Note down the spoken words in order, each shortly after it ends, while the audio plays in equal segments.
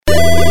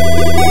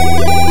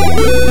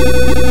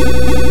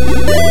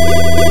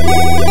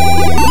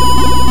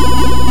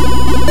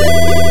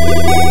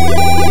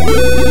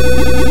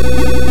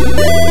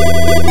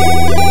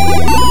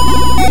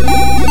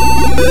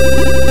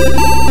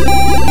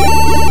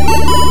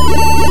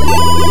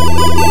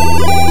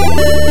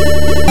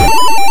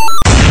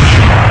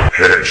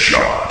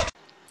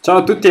Ciao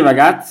a tutti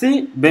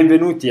ragazzi,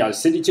 benvenuti al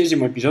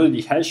 16° episodio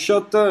di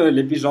Headshot,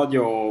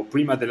 l'episodio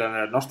prima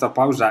della nostra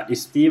pausa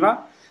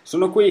estiva.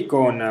 Sono qui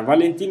con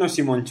Valentino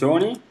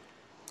Simoncioni,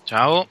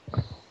 Ciao,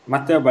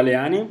 Matteo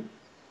Baleani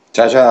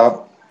Ciao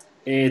ciao.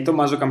 e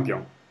Tommaso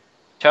Campion.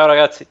 Ciao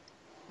ragazzi.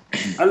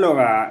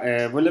 Allora,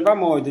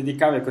 volevamo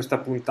dedicare questa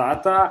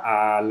puntata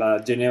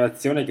alla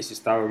generazione che si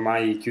sta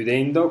ormai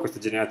chiudendo, questa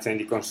generazione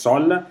di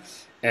console,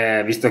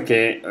 visto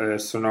che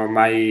sono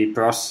ormai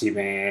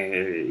prossime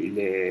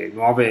le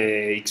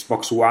nuove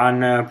Xbox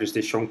One,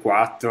 PlayStation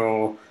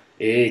 4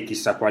 e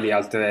chissà quali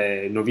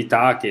altre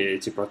novità che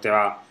ci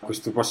porterà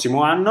questo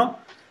prossimo anno.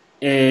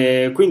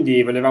 E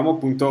quindi volevamo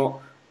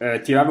appunto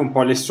tirare un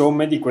po' le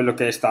somme di quello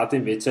che è stata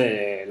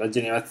invece la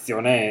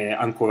generazione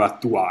ancora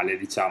attuale,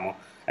 diciamo.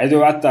 È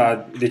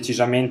durata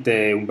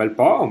decisamente un bel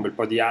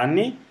po' di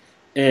anni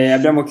e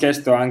abbiamo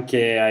chiesto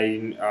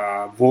anche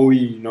a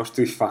voi, i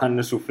nostri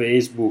fan su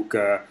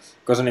Facebook,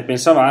 cosa ne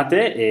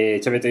pensavate e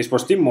ci avete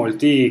risposto in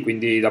molti,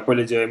 quindi dopo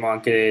leggeremo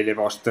anche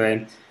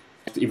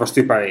i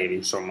vostri pareri,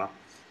 insomma.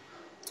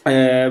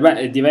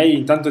 Direi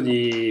intanto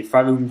di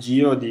fare un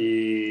giro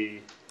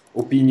di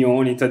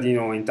opinioni tra di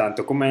noi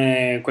intanto.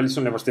 Quali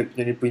sono le vostre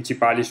opinioni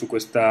principali su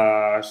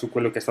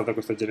quello che è stata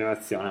questa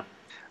generazione?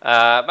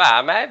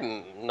 A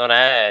me non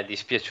è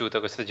dispiaciuta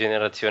questa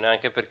generazione,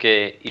 anche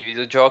perché i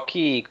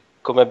videogiochi,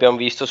 come abbiamo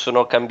visto,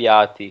 sono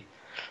cambiati.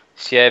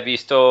 Si è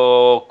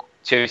visto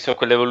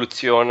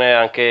quell'evoluzione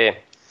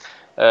anche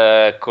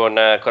con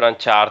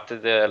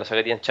Uncharted, la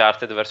saga di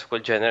Uncharted verso quel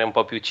genere un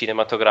po' più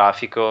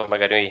cinematografico,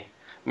 magari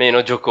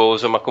meno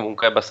giocoso, ma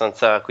comunque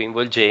abbastanza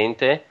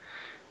coinvolgente.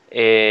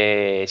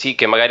 E sì,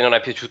 che magari non è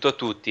piaciuto a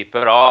tutti,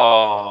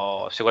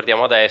 però se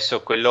guardiamo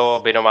adesso, quello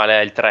bene o male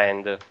è il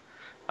trend.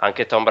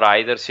 Anche Tomb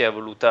Raider si è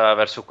evoluta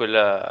verso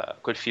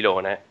quel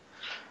filone.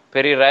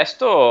 Per il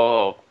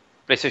resto,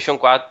 PlayStation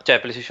 4,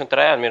 cioè PlayStation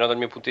 3, almeno dal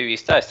mio punto di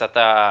vista, è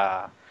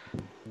stata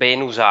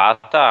ben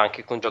usata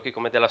anche con giochi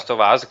come The Last of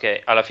Us,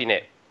 che alla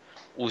fine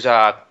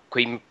usa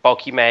quei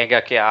pochi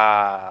mega che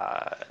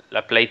ha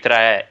la Play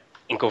 3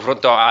 in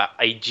confronto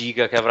ai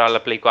giga che avrà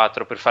la Play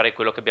 4 per fare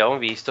quello che abbiamo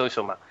visto.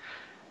 Insomma,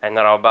 è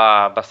una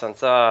roba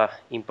abbastanza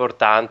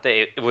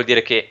importante e vuol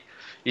dire che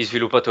gli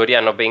sviluppatori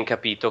hanno ben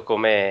capito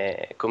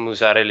come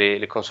usare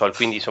le console.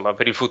 Quindi insomma,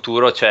 per il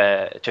futuro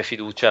c'è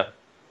fiducia.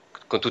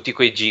 Con tutti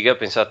quei giga,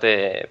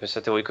 pensate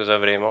voi cosa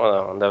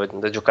avremo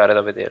da giocare,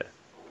 da vedere.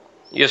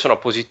 Io sono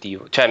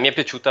positivo, cioè mi è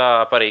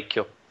piaciuta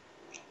parecchio,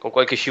 con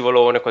qualche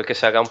scivolone, qualche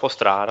saga un po'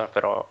 strana,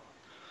 però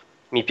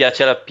mi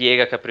piace la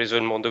piega che ha preso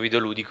il mondo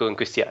videoludico in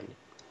questi anni.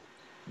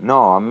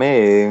 No, a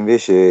me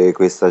invece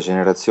questa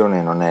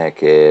generazione non è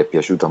che è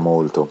piaciuta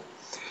molto.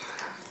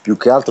 Più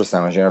che altro sta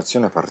una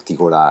generazione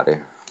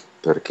particolare,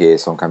 perché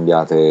sono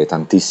cambiate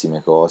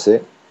tantissime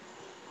cose,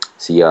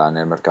 sia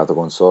nel mercato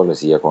console,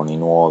 sia con i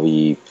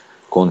nuovi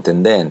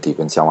contendenti,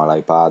 pensiamo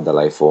all'iPad,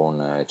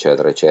 all'iPhone,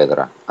 eccetera,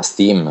 eccetera, a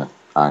Steam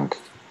anche.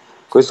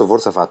 Questo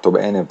forse ha fatto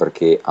bene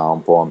perché ha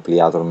un po'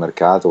 ampliato il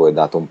mercato e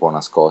dato un po'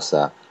 una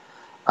scossa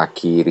a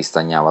chi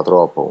ristagnava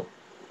troppo.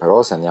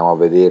 Però se andiamo a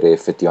vedere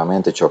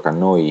effettivamente ciò che a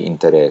noi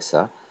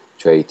interessa,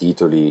 cioè i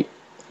titoli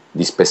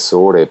di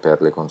spessore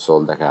per le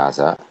console da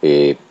casa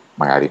e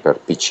magari per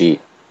PC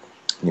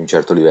di un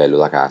certo livello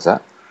da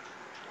casa,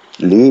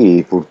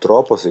 lì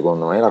purtroppo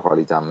secondo me la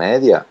qualità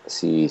media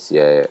si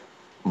è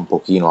un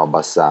pochino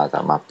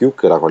abbassata, ma più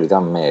che la qualità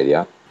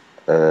media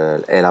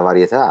è la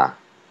varietà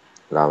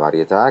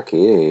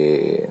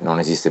che non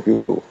esiste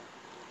più.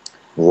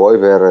 Vuoi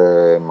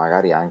per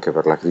magari anche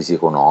per la crisi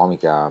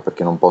economica,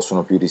 perché non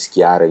possono più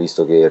rischiare,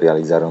 visto che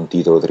realizzare un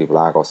titolo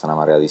AAA costa una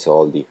marea di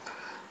soldi,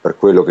 per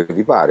quello che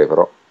vi pare,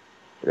 però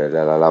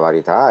la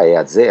varietà è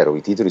a zero,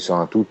 i titoli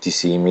sono tutti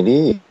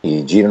simili,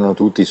 girano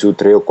tutti su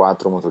 3 o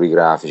 4 motori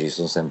grafici,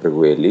 sono sempre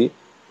quelli,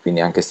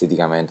 quindi anche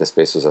esteticamente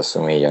spesso si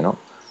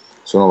assomigliano.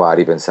 Sono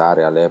vari,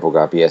 pensare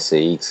all'epoca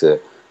PSX,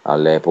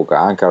 all'epoca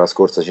anche alla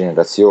scorsa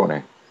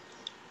generazione,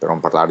 per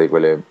non parlare di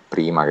quelle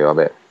prima che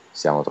vabbè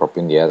siamo troppo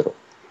indietro,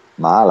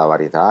 ma la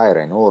varietà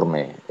era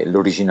enorme e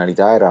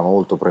l'originalità era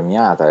molto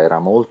premiata, era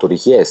molto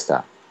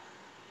richiesta.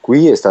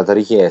 Qui è stata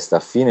richiesta a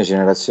fine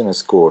generazione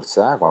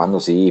scorsa, quando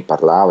si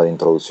parlava di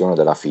introduzione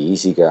della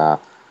fisica,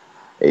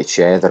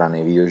 eccetera,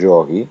 nei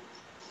videogiochi,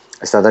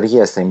 è stata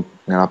richiesta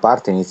nella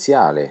parte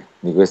iniziale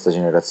di questa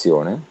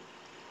generazione.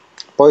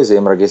 Poi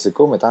sembra che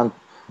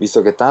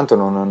visto che tanto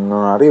non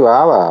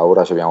arrivava,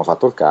 ora ci abbiamo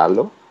fatto il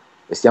callo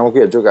e stiamo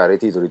qui a giocare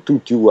titoli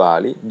tutti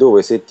uguali,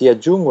 dove se ti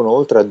aggiungono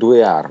oltre a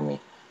 2 armi,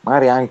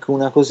 magari anche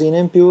una cosina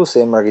in più,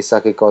 sembra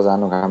chissà che cosa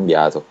hanno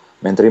cambiato.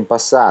 Mentre in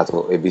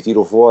passato, e vi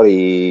tiro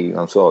fuori,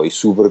 non so, i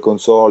super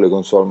console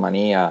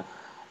mania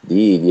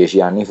di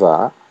 10 anni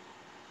fa,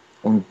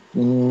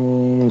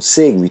 un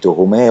seguito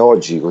come è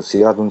oggi,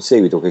 considerato un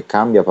seguito che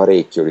cambia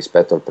parecchio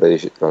rispetto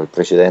al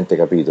precedente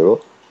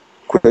capitolo,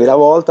 quella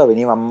volta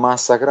veniva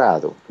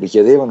massacrato,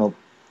 richiedevano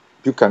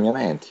più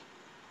cambiamenti.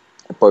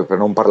 E poi per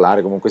non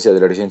parlare comunque sia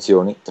delle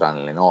recensioni,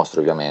 tranne le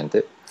nostre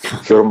ovviamente,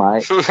 che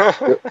ormai,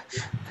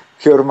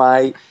 che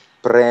ormai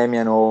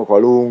premiano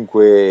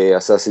qualunque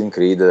Assassin's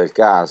Creed del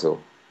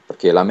caso,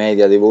 perché la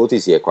media dei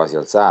voti si è quasi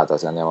alzata,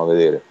 se andiamo a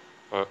vedere,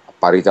 a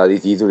parità di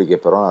titoli che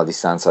però a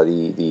distanza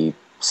di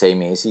 6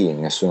 mesi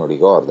nessuno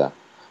ricorda.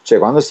 Cioè,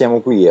 quando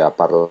stiamo qui a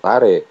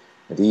parlare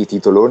di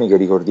titoloni che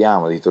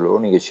ricordiamo, di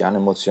titoloni che ci hanno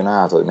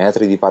emozionato, i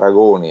metri di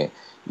paragone,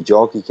 i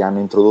giochi che hanno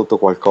introdotto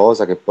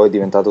qualcosa che poi è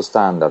diventato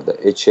standard,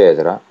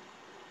 eccetera,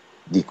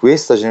 di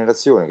questa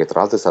generazione, che tra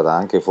l'altro è stata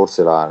anche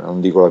forse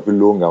non dico la più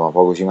lunga, ma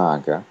poco ci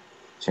manca,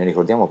 ce ne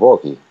ricordiamo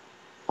pochi.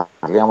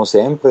 Parliamo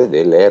sempre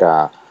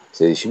dell'era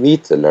 16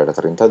 bit, dell'era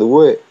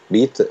 32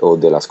 bit o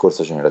della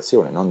scorsa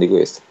generazione, non di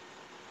questa.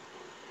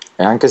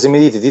 E anche se mi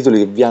dite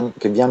titoli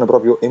che vi hanno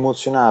proprio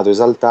emozionato,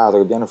 esaltato,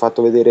 che vi hanno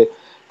fatto vedere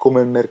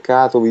come il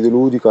mercato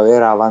videoludico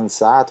era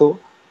avanzato,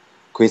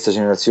 questa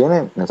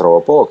generazione ne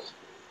trovo pochi.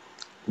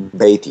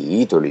 Bei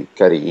titoli,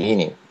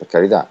 carini, per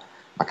carità,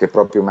 ma che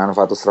proprio mi hanno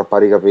fatto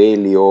strappare i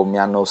capelli o mi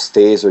hanno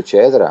steso,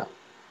 eccetera,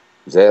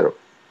 zero.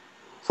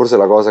 Forse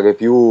la cosa che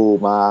più,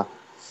 ma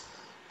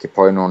che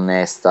poi non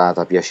è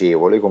stata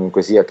piacevole,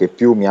 comunque sia, che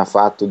più mi ha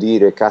fatto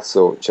dire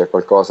cazzo c'è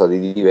qualcosa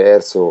di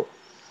diverso,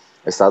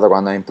 è stata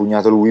quando ha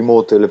impugnato il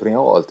Wiimote le prime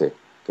volte,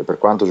 che per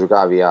quanto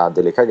giocavi a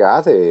delle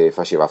cagate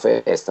faceva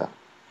festa.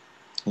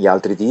 Gli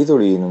altri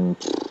titoli,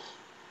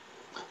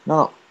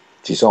 no,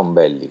 ci sono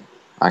belli,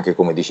 anche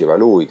come diceva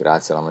lui,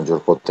 grazie alla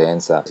maggior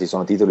potenza, ci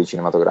sono titoli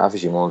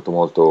cinematografici molto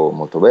molto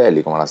molto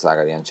belli, come la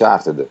saga di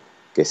Uncharted,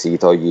 che se gli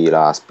togli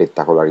la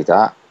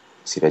spettacolarità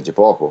si regge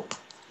poco.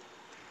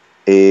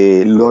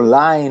 E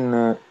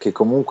l'online che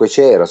comunque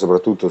c'era,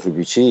 soprattutto sui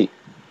PC,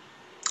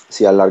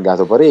 si è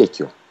allargato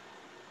parecchio.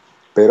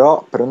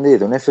 Però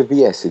prendete un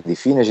FPS di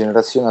fine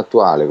generazione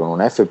attuale con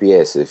un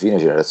FPS di fine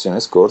generazione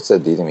scorsa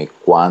e ditemi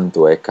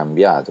quanto è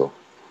cambiato.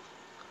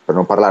 Per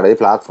non parlare dei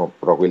platform,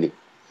 però quelli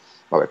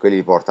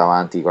li porta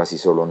avanti quasi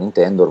solo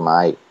Nintendo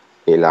ormai,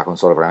 e la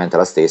console è veramente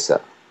la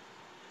stessa,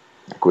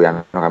 a cui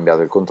hanno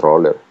cambiato il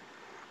controller.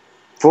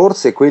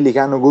 Forse quelli che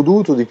hanno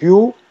goduto di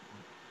più,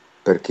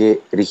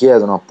 perché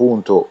richiedono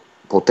appunto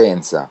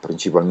potenza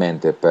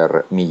principalmente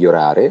per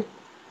migliorare,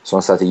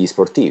 sono stati gli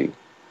sportivi,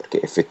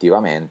 perché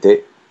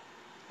effettivamente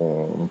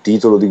un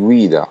titolo di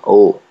guida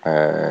o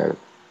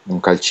un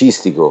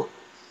calcistico,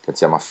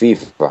 pensiamo a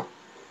FIFA,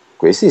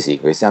 questi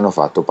sì, questi hanno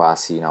fatto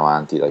passi in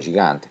avanti da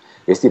gigante,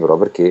 questi però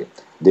perché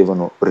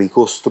devono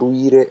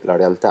ricostruire la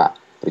realtà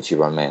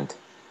principalmente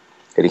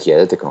e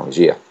richiede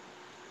tecnologia.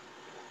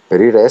 Per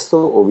il resto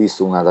ho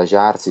visto un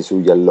adagiarsi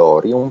sugli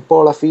allori, un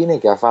po' la fine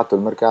che ha fatto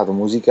il mercato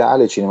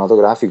musicale e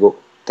cinematografico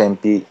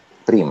tempi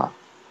prima.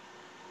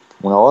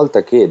 Una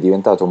volta che è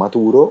diventato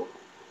maturo,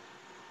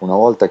 una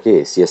volta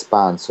che si è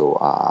espanso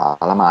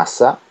alla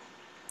massa,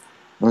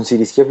 non si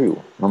rischia più,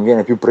 non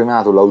viene più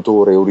premiato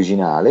l'autore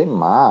originale,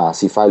 ma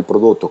si fa il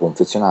prodotto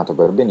confezionato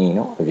per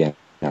benino e viene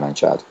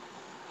lanciato.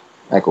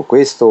 Ecco,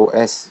 questo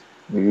è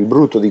il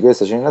brutto di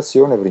questa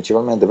generazione,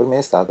 principalmente per me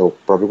è stato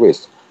proprio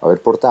questo,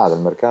 aver portato il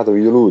mercato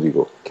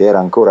videoludico, che era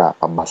ancora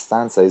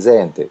abbastanza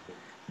esente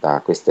da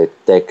queste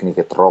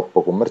tecniche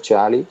troppo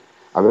commerciali,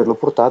 averlo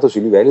portato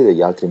sui livelli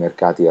degli altri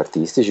mercati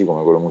artistici,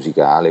 come quello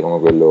musicale, come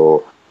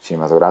quello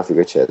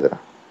cinematografico, eccetera.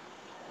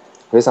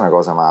 Questa è una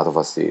cosa che mi ha dato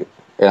fastidio,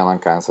 e la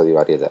mancanza di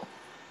varietà.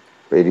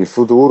 Per il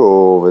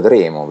futuro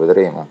vedremo,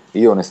 vedremo.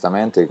 Io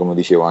onestamente, come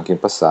dicevo anche in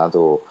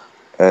passato,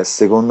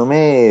 secondo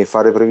me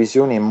fare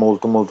previsioni è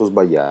molto molto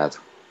sbagliato,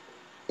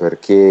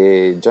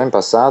 perché già in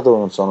passato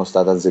non sono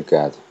state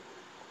azzeccate,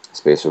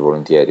 spesso e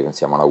volentieri,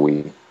 pensiamo alla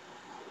Wii,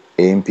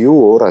 e in più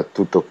ora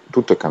tutto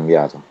è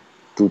cambiato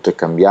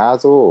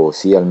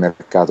sia il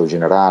mercato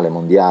generale,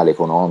 mondiale,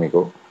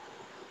 economico,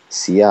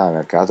 sia il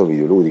mercato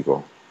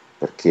videoludico,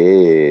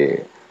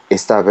 perché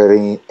sta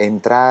per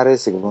entrare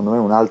secondo me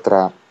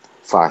un'altra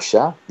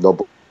fascia,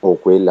 dopo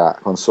quella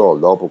console,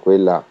 dopo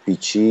quella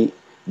PC,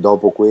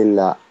 dopo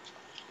quella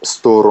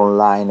store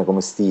online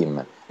come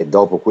Steam e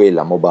dopo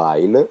quella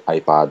mobile,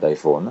 iPad,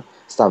 iPhone,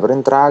 sta per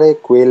entrare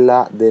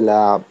quella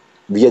della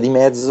via di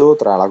mezzo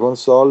tra la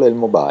console e il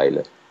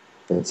mobile.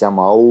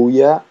 Pensiamo a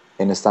Ouya,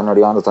 e ne stanno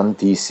arrivando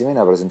tantissime, ne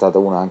ha presentata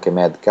una anche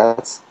Mad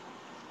Catz,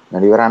 ne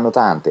arriveranno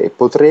tante, e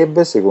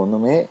potrebbe, secondo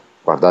me,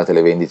 guardate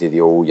le vendite di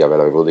Ouya, ve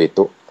l'avevo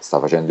detto, sta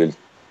facendo il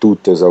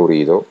tutto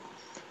esaurito,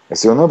 e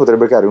secondo me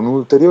potrebbe creare un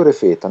ulteriore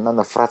effetto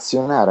andando a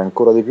frazionare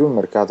ancora di più il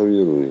mercato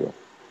videoludico.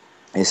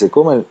 E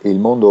siccome il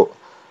mondo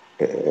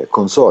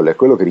console è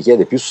quello che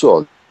richiede più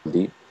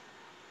soldi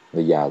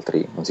degli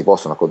altri, non si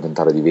possono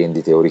accontentare di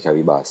vendite o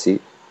ricavi bassi,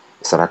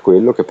 sarà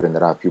quello che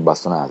prenderà più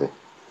bastonate,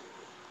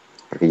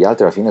 perché gli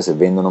altri alla fine, se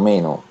vendono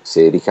meno,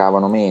 se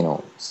ricavano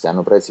meno, se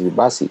hanno prezzi più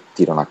bassi,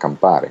 tirano a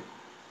campare.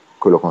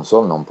 Quello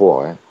console non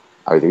può, eh.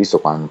 Avete visto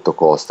quanto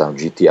costa un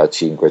GTA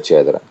 5,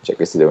 eccetera? Cioè,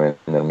 questi devono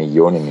vendere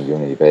milioni e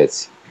milioni di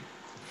pezzi.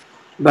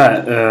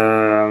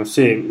 Beh,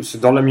 sì, se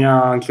do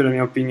anch'io la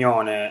mia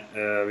opinione,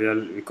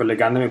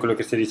 collegandomi a quello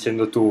che stai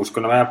dicendo tu,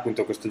 secondo me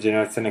appunto questa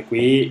generazione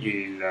qui,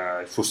 il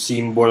suo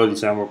simbolo,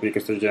 diciamo, proprio di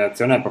questa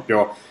generazione è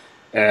proprio,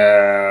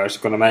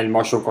 secondo me, il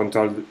motion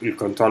control, il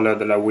controller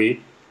della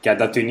Wii, che ha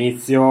dato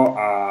inizio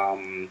a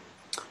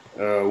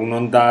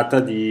un'ondata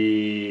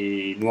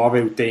di nuovi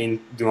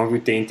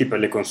utenti per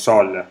le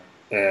console,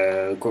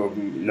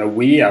 la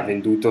Wii ha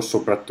venduto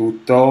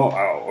soprattutto,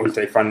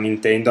 oltre ai fan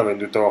Nintendo, ha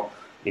venduto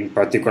in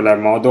particolar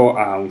modo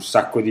a un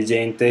sacco di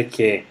gente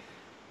che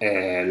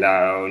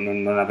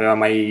non aveva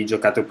mai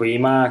giocato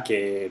prima,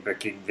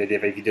 perché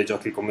vedeva i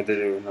videogiochi come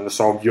non lo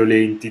so,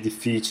 violenti,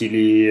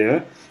 difficili,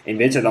 e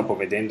invece dopo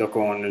vedendo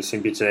con il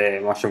semplice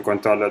motion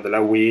controller della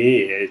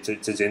Wii,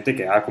 c'è gente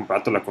che ha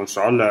comprato la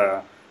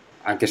console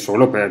anche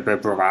solo per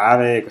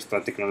provare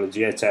questa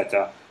tecnologia,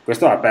 eccetera.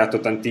 Questo ha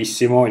aperto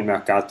tantissimo il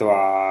mercato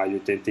agli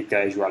utenti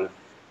casual,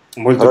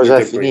 molto Però più già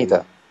è che prima.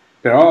 finita.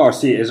 Però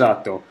sì,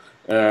 esatto.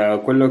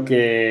 Quello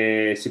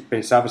che si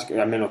pensava,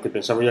 almeno che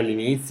pensavo io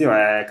all'inizio,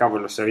 è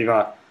cavolo, se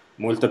arriva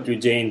molta più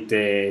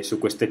gente su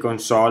queste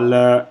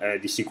console,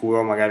 di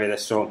sicuro magari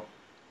adesso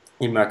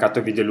il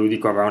mercato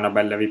videoludico avrà una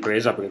bella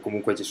ripresa perché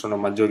comunque ci sono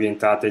maggiori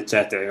entrate,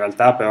 eccetera. In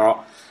realtà,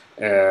 però,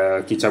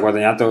 chi ci ha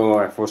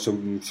guadagnato è forse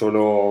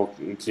solo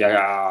chi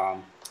ha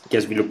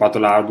sviluppato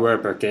l'hardware,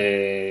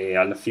 perché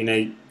alla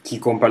fine chi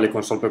compra le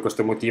console per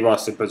questo motivo ha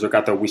sempre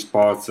giocato a Wii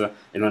Sports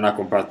e non ha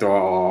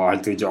comprato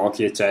altri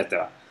giochi,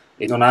 eccetera.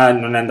 E non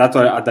è andato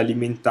ad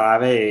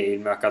alimentare il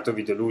mercato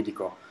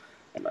videoludico.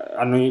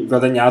 Hanno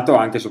guadagnato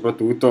anche e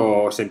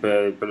soprattutto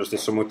sempre per lo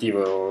stesso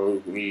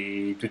motivo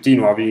tutti i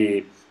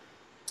nuovi,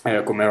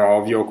 come era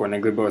ovvio con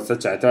Angry Birds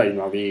eccetera, i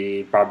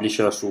nuovi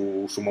publisher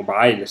su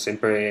mobile,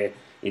 sempre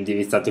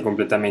indirizzati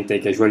completamente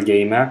ai casual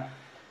gamer,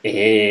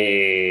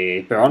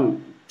 e però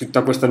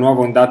tutta questa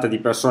nuova ondata di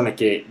persone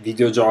che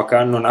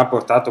videogiocano non ha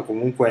portato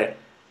comunque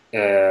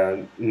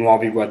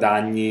nuovi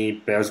guadagni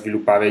per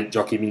sviluppare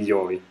giochi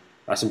migliori,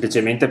 ha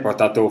semplicemente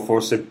portato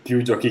forse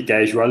più giochi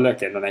casual,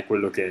 che non è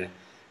quello che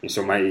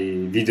insomma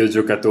i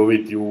videogiocatori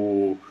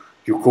più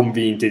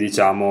convinti,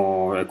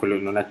 diciamo,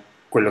 non è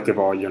quello che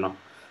vogliono.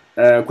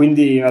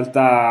 Quindi in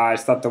realtà è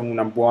stata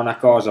una buona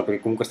cosa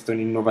perché comunque è stata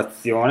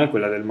un'innovazione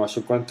quella del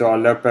motion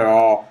controller,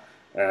 però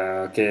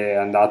che è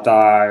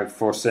andata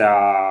forse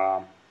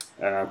a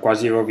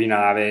quasi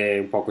rovinare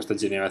un po' questa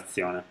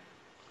generazione.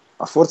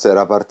 Ma forse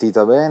era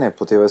partita bene,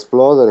 poteva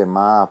esplodere,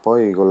 ma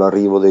poi con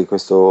l'arrivo di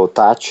questo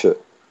touch,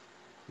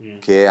 Mm.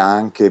 che è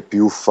anche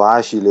più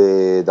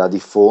facile da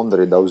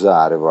diffondere e da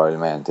usare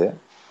probabilmente,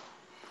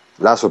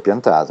 l'ha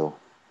soppiantato.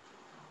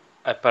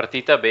 È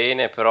partita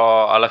bene,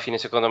 però alla fine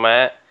secondo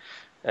me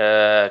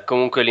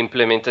comunque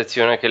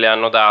l'implementazione che le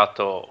hanno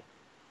dato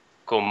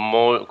con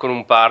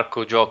un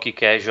parco giochi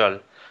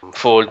casual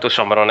folto,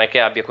 insomma, non è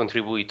che abbia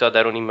contribuito a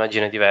dare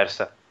un'immagine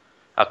diversa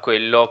a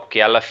quello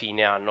che alla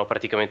fine hanno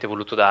praticamente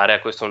voluto dare a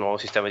questo nuovo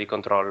sistema di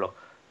controllo.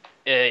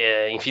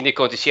 In fin dei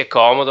conti sì, è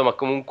comodo, ma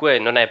comunque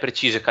non è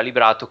preciso e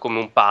calibrato come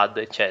un pad,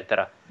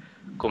 eccetera,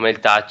 come il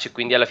touch,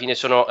 quindi alla fine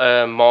sono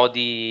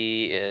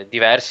modi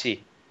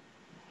diversi,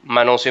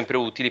 ma non sempre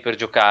utili per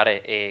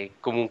giocare, e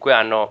comunque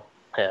hanno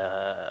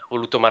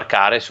voluto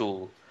marcare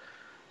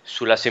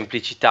sulla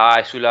semplicità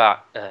e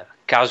sulla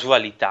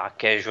casualità,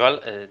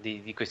 casual,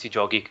 di questi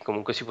giochi che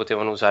comunque si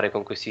potevano usare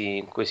con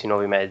questi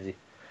nuovi mezzi.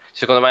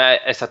 Secondo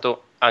me è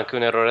stato anche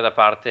un errore da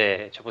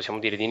parte, cioè possiamo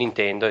dire, di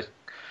Nintendo,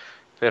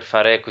 per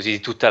fare così di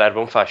tutta l'erba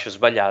un fascio,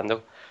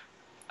 sbagliando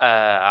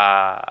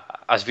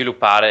a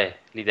sviluppare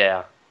l'idea.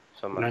 In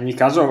Insomma. ogni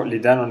caso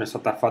l'idea non è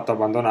stata affatto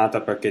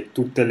abbandonata perché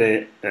tutte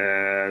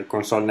le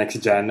console next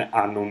gen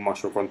hanno un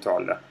motion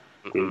controller,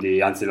 Mm-mm. quindi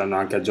anzi l'hanno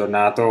anche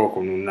aggiornato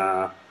con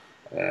una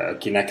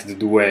Kinect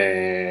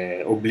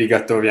 2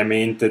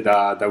 obbligatoriamente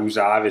da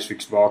usare su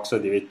Xbox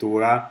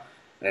addirittura.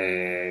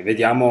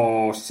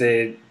 Vediamo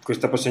se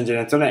questa prossima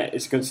generazione, e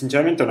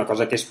sinceramente è una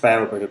cosa che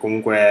spero perché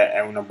comunque è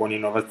una buona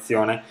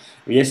innovazione,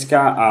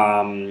 riesca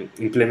a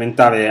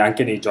implementare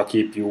anche nei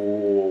giochi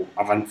più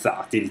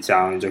avanzati,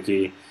 diciamo, nei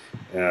giochi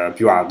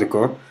più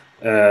hardcore,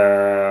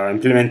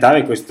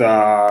 implementare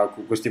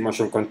questi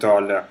motion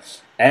controller.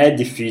 È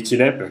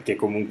difficile perché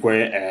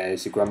comunque è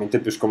sicuramente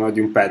più scomodo di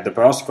un pad,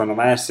 però secondo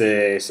me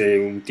se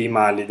un team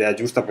ha l'idea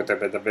giusta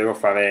potrebbe davvero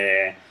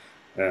fare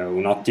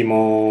un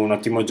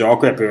ottimo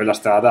gioco e aprire la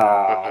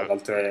strada Mm-mm. ad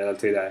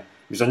altre idee.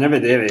 Bisogna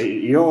vedere,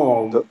 io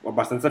ho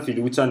abbastanza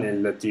fiducia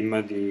nel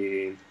team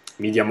di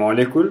Media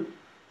Molecule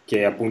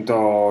che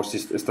appunto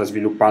sta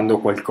sviluppando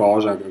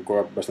qualcosa che è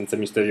ancora abbastanza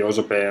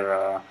misterioso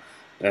per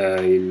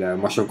il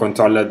motion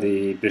controller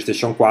di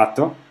PlayStation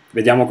 4.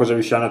 Vediamo cosa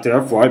riusciranno a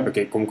tirare fuori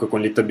perché comunque con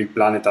Little Big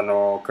Planet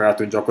hanno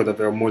creato un gioco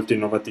davvero molto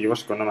innovativo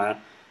secondo me,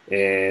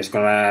 e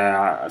secondo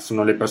me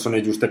sono le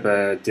persone giuste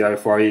per tirare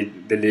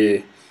fuori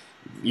delle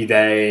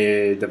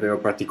idee davvero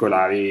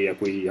particolari a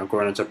cui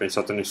ancora non ci ha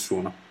pensato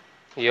nessuno.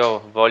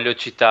 Io voglio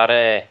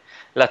citare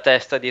la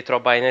testa dietro a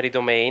Binary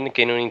Domain,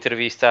 che in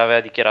un'intervista aveva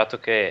dichiarato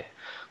che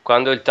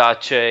quando il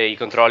touch e i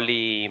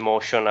controlli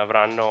motion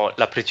avranno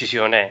la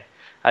precisione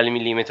al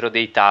millimetro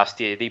dei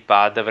tasti e dei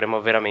pad, avremo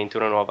veramente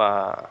un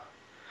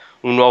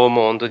nuovo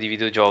mondo di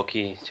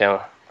videogiochi, cioè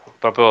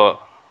proprio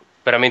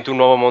veramente un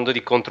nuovo mondo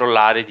di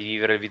controllare e di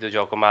vivere il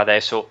videogioco, ma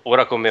adesso,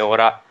 ora come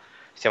ora,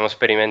 stiamo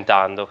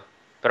sperimentando.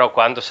 Però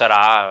quando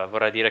sarà,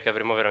 vorrà dire che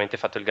avremo veramente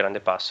fatto il grande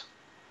passo.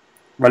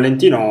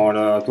 Valentino,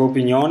 la tua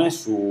opinione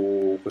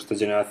su questa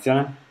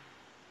generazione?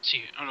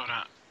 Sì,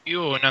 allora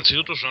Io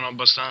innanzitutto sono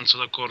abbastanza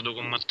d'accordo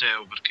con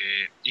Matteo,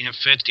 perché in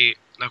effetti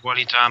la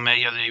qualità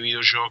media dei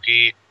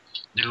videogiochi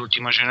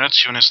dell'ultima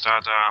generazione è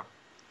stata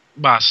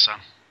bassa.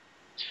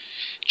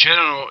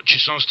 Ci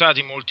sono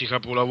stati molti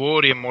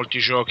capolavori e molti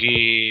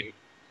giochi,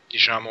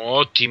 diciamo,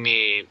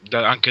 ottimi,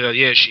 anche da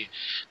 10,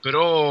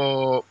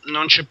 però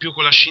non c'è più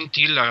quella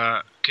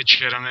scintilla che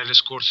c'era nelle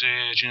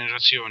scorse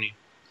generazioni.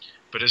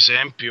 Per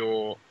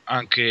esempio,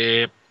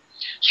 anche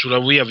sulla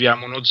Wii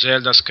abbiamo uno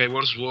Zelda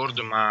Skyward Sword,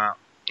 ma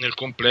nel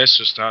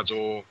complesso è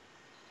stato,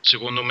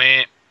 secondo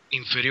me,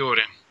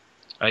 inferiore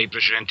ai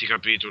precedenti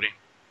capitoli.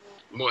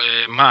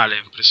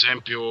 Male, per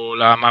esempio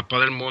la mappa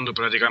del mondo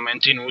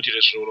praticamente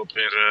inutile solo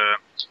per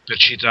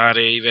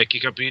citare i vecchi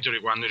capitoli,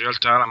 quando in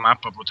realtà la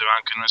mappa poteva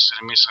anche non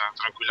essere messa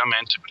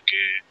tranquillamente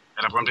perché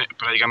era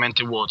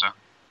praticamente vuota.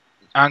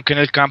 Anche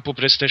nel campo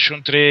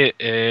PlayStation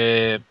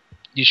 3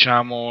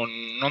 diciamo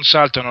non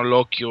saltano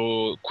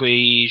all'occhio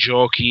quei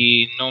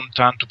giochi non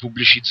tanto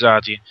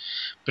pubblicizzati.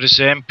 Per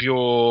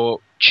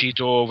esempio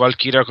cito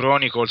Valkyria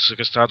Chronicles,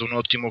 che è stato un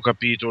ottimo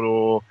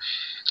capitolo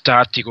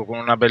tattico con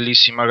una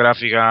bellissima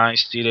grafica in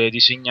stile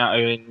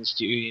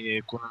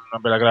con una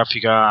bella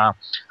grafica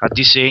a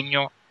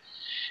disegno,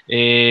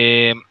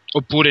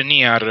 oppure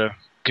Nier,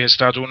 che è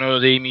stato uno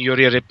dei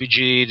migliori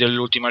RPG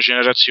dell'ultima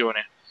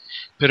generazione,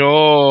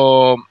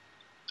 però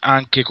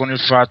anche con il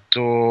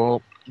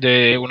fatto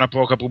di una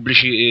poca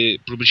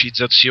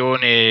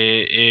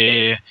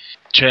pubblicizzazione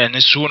cioè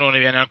nessuno ne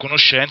viene a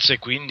conoscenza, e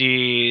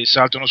quindi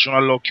saltano solo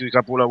all'occhio i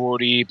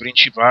capolavori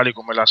principali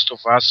come Last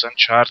of Us,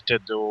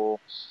 Uncharted o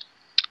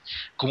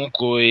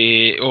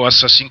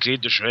Assassin's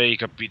Creed, cioè i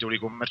capitoli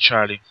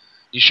commerciali.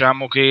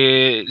 Diciamo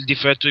che il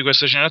difetto di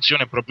questa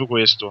generazione è proprio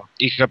questo: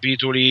 i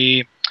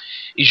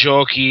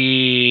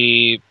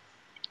giochi,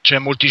 cioè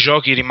molti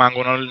giochi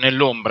rimangono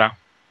nell'ombra,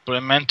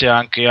 probabilmente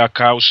anche a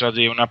causa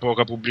di una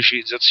poca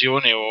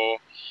pubblicizzazione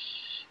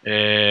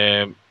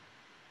eh,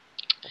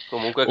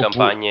 Comunque oppure,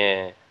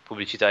 campagne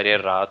pubblicitarie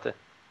errate.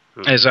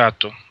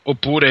 esatto,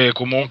 oppure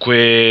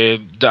comunque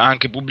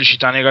anche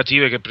pubblicità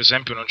negative che per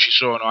esempio non ci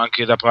sono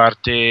anche da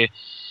parte,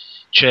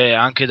 cioè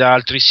anche da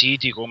altri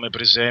siti, come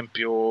per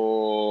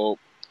esempio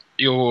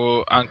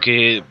io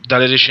anche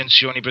dalle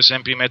recensioni per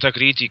esempio di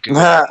Metacritic che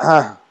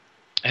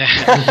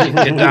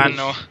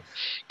danno,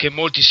 che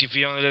molti si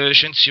fidano delle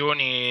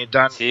recensioni,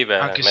 Sì, beh,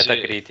 anche se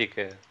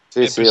Metacritic. Sì,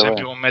 per sì,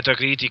 esempio vabbè. con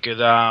Metacritic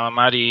da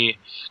magari,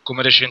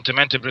 come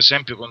recentemente per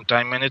esempio con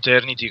Time and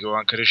Eternity, che ho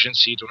anche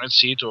recensito nel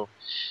sito,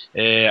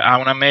 ha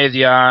una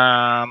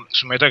media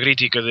su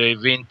Metacritic dei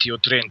 20 o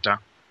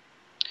 30,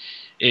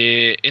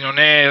 e non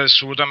è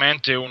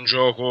assolutamente un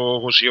gioco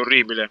così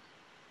orribile,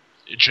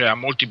 cioè ha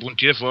molti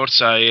punti di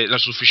forza e la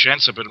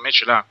sufficienza per me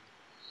ce l'ha.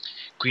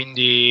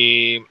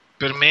 Quindi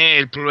per me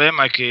il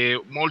problema è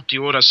che molti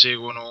ora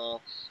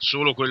seguono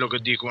solo quello che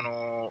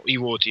dicono i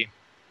voti,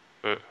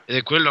 ed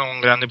è quello un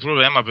grande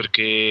problema,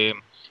 perché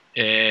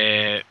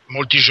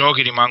molti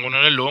giochi rimangono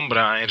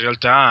nell'ombra e in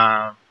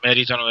realtà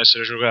meritano di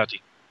essere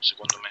giocati,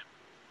 secondo me.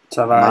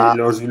 C'era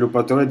lo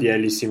sviluppatore di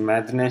Alice in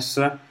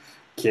Madness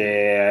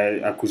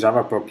che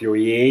accusava proprio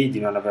EA di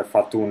non aver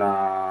fatto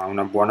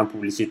una buona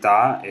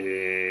pubblicità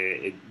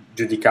e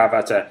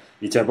giudicava, cioè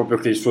diceva proprio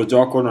che il suo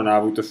gioco non ha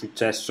avuto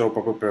successo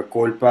proprio per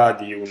colpa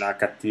di una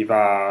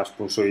cattiva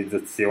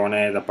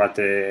sponsorizzazione da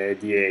parte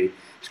di EA.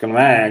 Secondo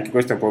me anche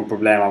questo è un po' un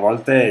problema, a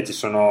volte ci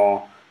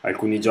sono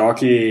alcuni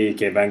giochi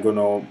che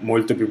vengono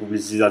molto più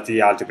pubblicizzati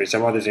di altri,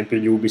 pensiamo ad esempio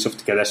agli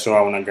Ubisoft, che adesso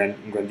ha un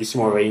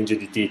grandissimo range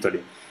di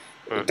titoli,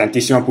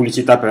 tantissima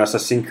pubblicità per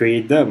Assassin's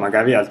Creed,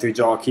 magari altri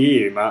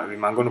giochi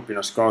rimangono più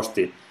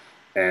nascosti.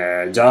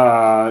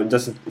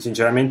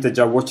 Sinceramente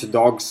già Watch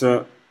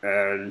Dogs,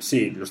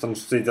 sì, lo stanno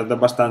utilizzando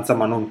abbastanza,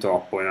 ma non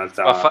troppo in Ma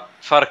realtà.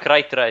 Far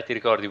Cry 3, ti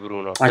ricordi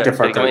Bruno? Anche Cioè,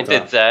 Far Cry praticamente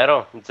 3.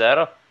 zero,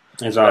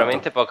 Esatto.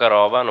 veramente poca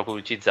roba hanno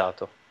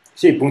pubblicizzato.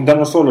 Sì,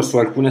 puntano solo su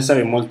alcune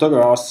serie molto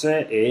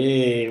grosse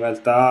e in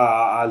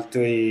realtà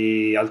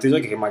altri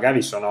giochi che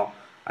magari sono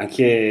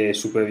anche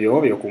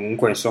superiori o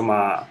comunque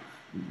insomma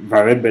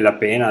varrebbe la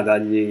pena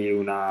dargli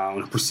una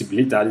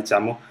possibilità,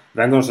 diciamo,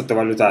 vengono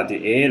sottovalutati,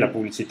 e la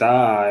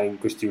pubblicità in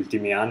questi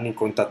ultimi anni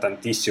conta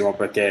tantissimo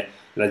perché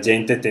la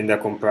gente tende a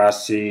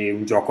comprarsi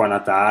un gioco a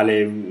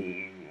Natale,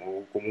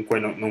 o comunque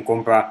non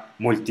compra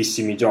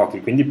moltissimi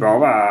giochi, quindi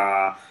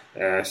prova,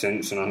 se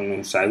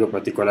non segue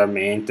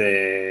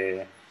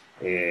particolarmente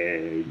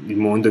il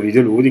mondo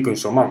videoludico,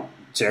 insomma,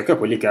 cerca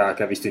quelli che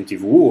ha visto in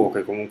TV o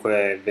che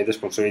comunque vede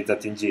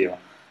sponsorizzati in giro.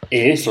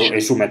 E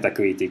su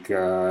Metacritic,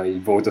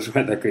 il voto su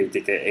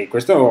Metacritic, e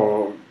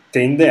questo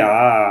tende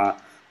a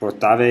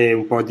portare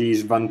un po' di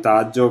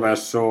svantaggio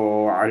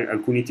verso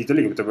alcuni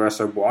titoli che potrebbero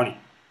essere buoni,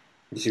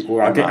 di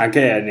sicuro, Ma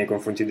anche nei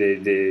confronti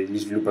degli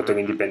sviluppatori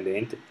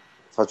indipendenti.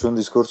 faccio un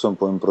discorso un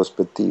po' in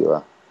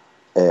prospettiva.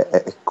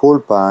 È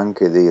colpa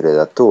anche dei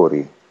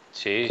redattori,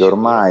 Sì, che sicuro.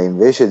 ormai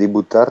invece di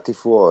buttarti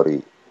fuori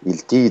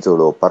il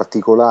titolo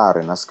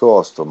particolare,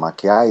 nascosto, ma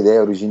che ha idee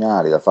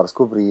originali da far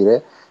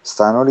scoprire,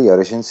 stanno lì a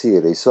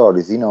recensire i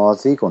soliti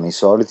noti con i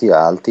soliti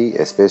alti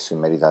e spesso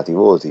immeritati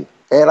voti.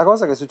 È la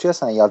cosa che è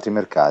successa negli altri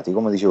mercati,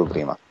 come dicevo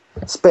prima.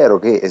 Spero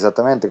che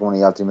esattamente come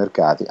negli altri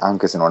mercati,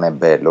 anche se non è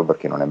bello,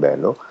 perché non è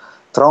bello,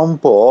 tra un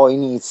po'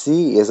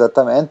 inizi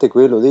esattamente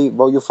quello di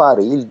voglio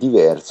fare il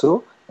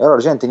diverso, e allora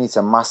la gente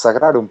inizia a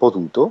massacrare un po'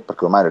 tutto,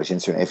 perché ormai le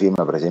recensioni dei film,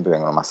 per esempio,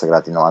 vengono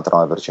massacrati il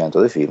 99%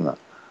 dei film,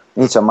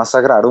 inizio a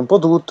massacrare un po'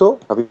 tutto,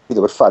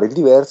 capito, per fare il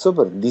diverso,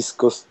 per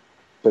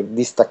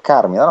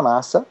distaccarmi dalla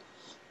massa.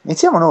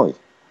 Iniziamo noi.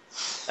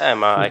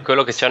 Ma è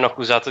quello che ci hanno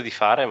accusato di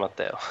fare,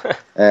 Matteo.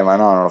 Ma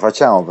no, non lo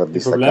facciamo per Il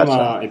distaccarci.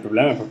 problema, il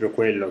problema è proprio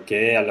quello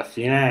che alla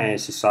fine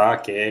si sa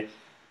che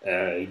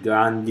i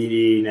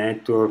grandi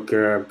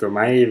network, che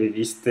ormai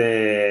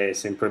riviste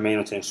sempre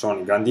meno ce ne sono,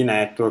 i grandi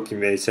network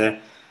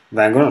invece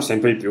vengono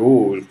sempre di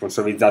più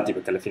sponsorizzati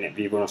perché alla fine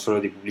vivono solo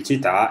di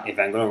pubblicità e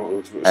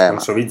vengono Ma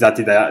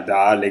sponsorizzati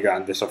dalle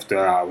grandi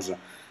software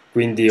house.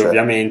 Quindi cioè,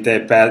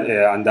 ovviamente per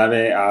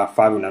andare a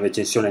fare una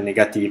recensione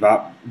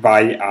negativa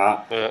vai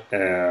a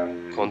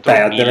Eh, contro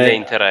mille perdere,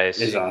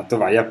 interessi. esatto,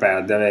 vai a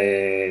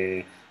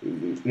perdere.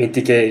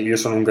 Metti che io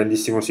sono un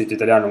grandissimo sito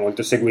italiano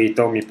molto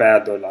seguito, mi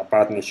perdo la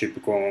partnership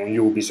con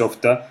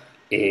Ubisoft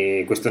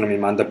e questo non mi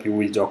manda più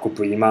il gioco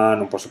prima,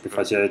 non posso più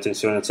farci la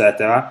recensione,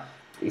 eccetera.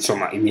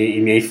 Insomma, i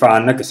miei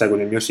fan che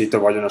seguono il mio sito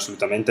vogliono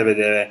assolutamente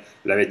vedere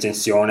la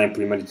recensione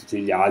prima di tutti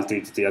gli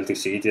altri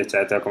siti,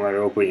 eccetera, come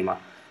avevo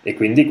prima. E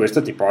quindi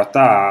questo ti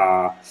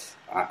porta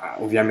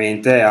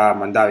ovviamente a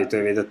mandare i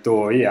tuoi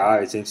redattori a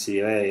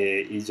recensire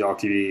i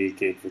giochi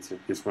che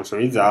più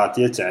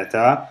sponsorizzati,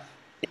 eccetera.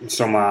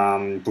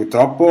 Insomma,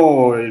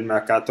 purtroppo il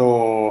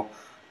mercato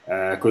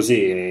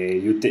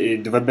così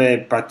dovrebbe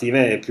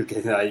partire più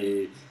che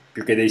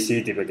dai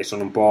siti, perché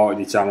sono un po',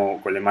 diciamo,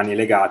 con le mani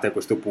legate a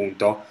questo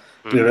punto.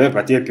 Mm. Dovrebbe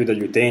partire più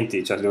dagli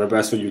utenti, cioè dovrebbero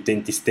essere gli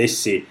utenti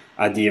stessi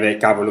a dire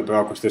cavolo,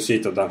 però questo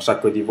sito dà un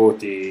sacco di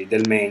voti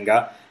del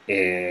manga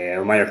e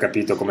ormai ho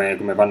capito come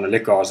vanno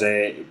le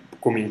cose,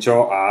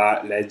 comincio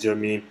a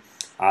leggermi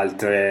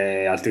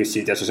altri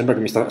siti. Adesso sembra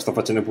che sto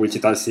facendo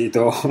pubblicità al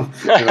sito,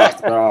 e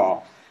basta,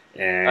 però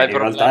Il in realtà è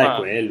problema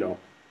quello.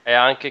 è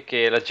anche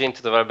che la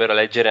gente dovrebbe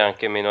leggere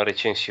anche meno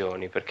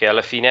recensioni, perché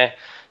alla fine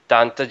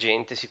tanta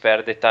gente si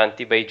perde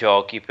tanti bei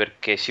giochi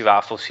perché si va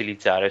a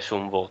fossilizzare su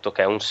un voto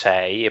che è un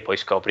 6 e poi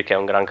scopri che è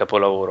un gran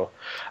capolavoro.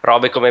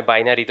 Robe come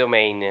Binary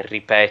Domain,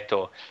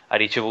 ripeto, ha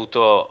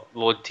ricevuto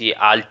voti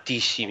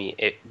altissimi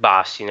e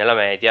bassi nella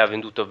media, ha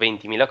venduto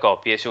 20.000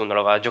 copie e se uno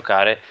lo va a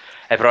giocare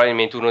è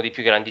probabilmente uno dei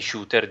più grandi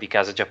shooter di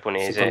casa Secondo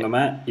giapponese.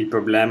 me il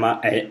problema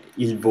è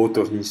il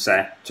voto in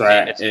sé, Sì,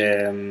 cioè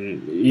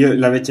sì.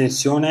 la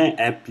recensione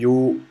è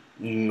più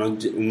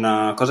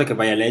una cosa che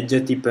vai a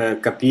leggerti per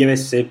capire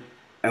se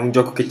è un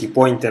gioco che ti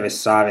può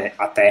interessare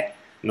a te,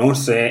 non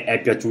se è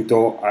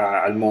piaciuto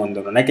al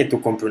mondo. Non è che tu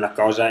compri una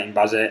cosa in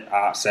base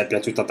a se è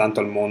piaciuta tanto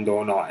al mondo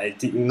o no, è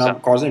una Esatto.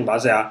 cosa in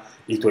base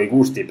ai tuoi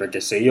gusti, perché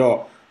se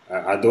io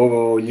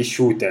adoro gli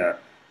shooter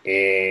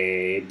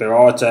e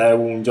però c'è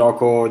un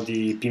gioco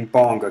di ping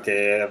pong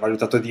che è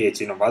valutato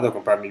 10, non vado a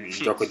comprarmi il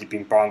gioco di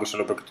ping pong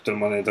solo perché tutto il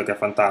mondo dice che è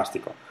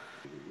fantastico.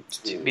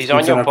 Sì,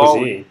 bisogna un Funziona po'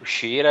 così.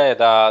 uscire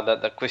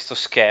da questo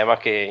schema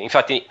che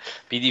infatti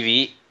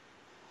PDV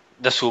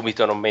da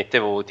subito non mette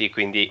voti,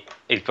 quindi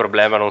il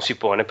problema non si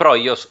pone. Però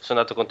io sono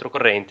andato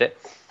controcorrente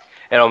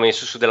e l'ho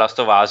messo su The Last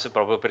of Us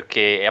proprio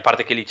perché, a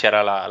parte che lì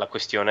c'era la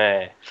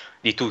questione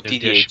di tutti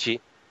Del i 10. 10,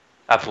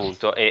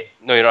 appunto, e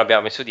noi non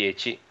abbiamo messo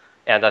 10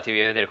 e andatevi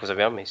a vedere cosa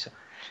abbiamo messo.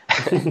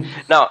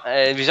 No,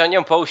 bisogna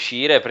un po'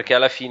 uscire perché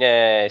alla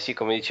fine, sì,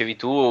 come dicevi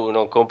tu,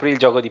 non compri il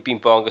gioco di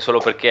ping pong solo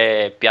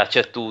perché piace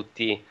a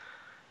tutti, eh,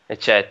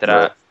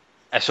 eccetera.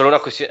 È solo una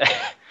questione,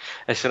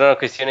 è solo una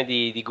questione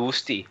di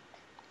gusti.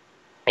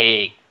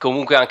 E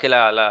comunque anche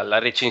la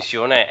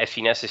recensione è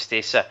fine a se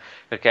stessa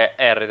perché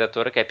è il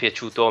redattore che è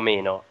piaciuto o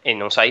meno e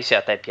non sai se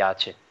a te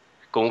piace.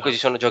 Comunque ci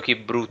Esatto. sono giochi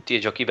brutti e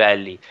giochi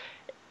belli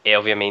e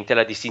ovviamente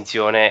la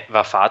distinzione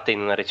va fatta in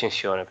una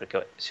recensione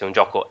perché se un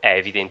gioco è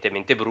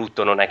evidentemente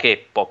brutto non è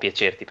che può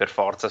piacerti per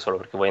forza solo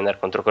perché vuoi andare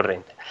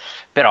controcorrente.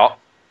 Però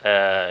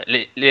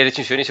le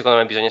recensioni secondo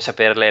me bisogna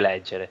saperle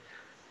leggere.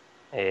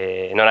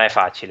 Non è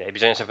facile e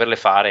bisogna saperle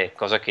fare,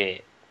 cosa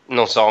che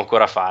non so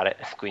ancora fare,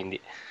 quindi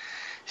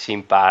si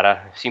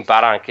impara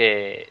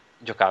anche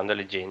giocando e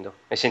leggendo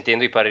e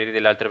sentendo i pareri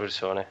delle altre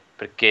persone,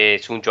 perché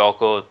su un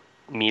gioco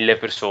 1.000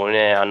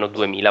 persone hanno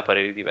 2.000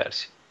 pareri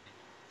diversi.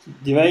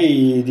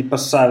 Direi di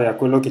passare a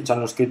quello che ci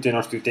hanno scritto i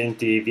nostri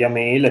utenti via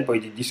mail e poi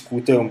di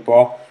discutere un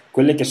po'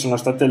 quelle che sono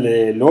state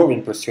le loro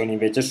impressioni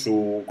invece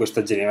su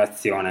questa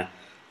generazione.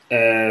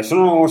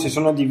 Si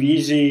sono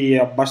divisi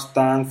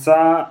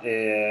abbastanza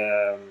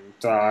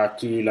tra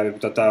chi l'ha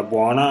reputata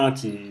buona,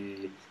 chi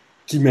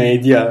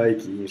media e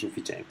chi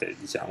insufficiente,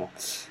 diciamo.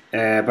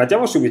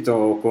 Partiamo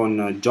subito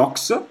con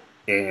Jox,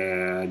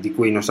 di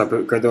cui non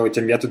sapevo, credo ci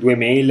ha inviato due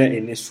mail e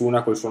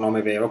nessuna col suo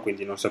nome vero,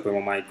 quindi non sapremo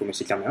mai come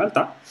si chiama in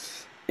realtà.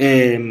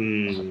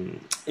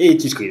 E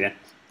ci scrive: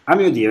 a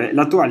mio dire,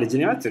 l'attuale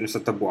generazione è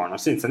stata buona,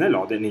 senza né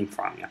lode né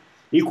infamia,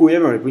 il cui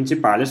errore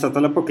principale è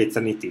stata la pochezza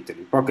nei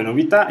titoli, poche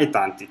novità e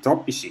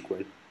troppi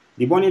sequel.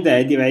 Di buone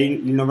idee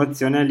direi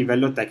l'innovazione a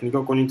livello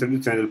tecnico con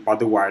l'introduzione del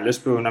pad wireless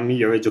per una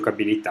migliore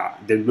giocabilità,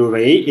 del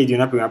Blu-ray e di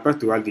una prima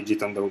apertura al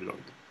digital download.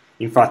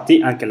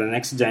 Infatti anche la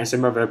next gen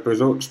sembra aver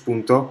preso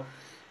spunto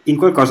in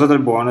qualcosa del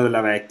buono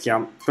della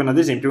vecchia, con ad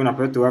esempio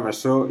un'apertura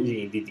verso gli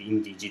indie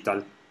in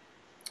digital,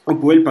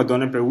 oppure il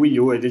padrone per Wii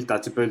U ed il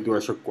touch per il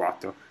DualShock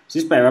 4. Si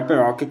spera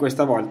però che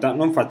questa volta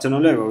non facciano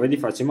l'errore di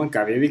farci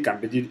mancare il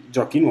ricambio di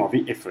giochi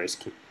nuovi e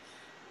freschi.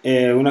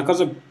 Una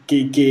cosa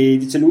che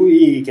dice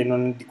lui,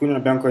 di cui non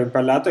abbiamo ancora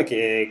parlato, è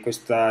che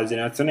questa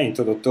generazione ha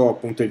introdotto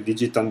appunto il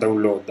digital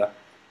download,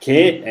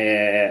 che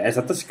è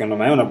stata secondo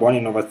me una buona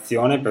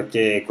innovazione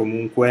perché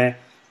comunque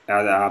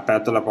ha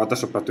aperto la porta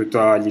soprattutto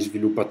agli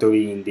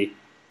sviluppatori indie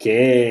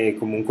che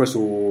comunque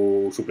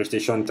su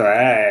PlayStation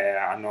 3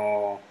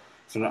 hanno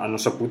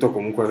saputo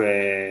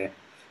comunque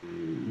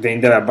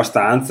vendere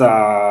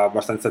abbastanza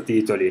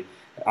titoli.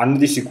 Hanno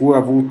di sicuro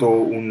avuto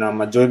una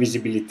maggiore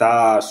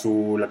visibilità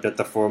sulla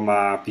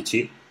piattaforma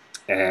PC,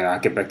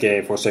 anche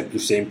perché forse è più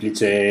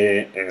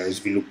semplice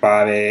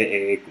sviluppare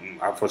e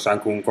ha forse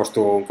anche un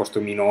costo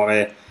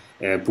minore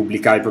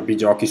pubblicare i propri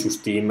giochi su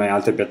Steam e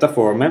altre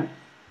piattaforme.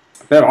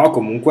 Però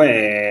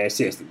comunque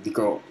sì,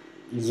 dico,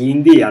 gli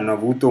indie hanno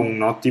avuto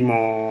un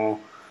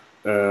ottimo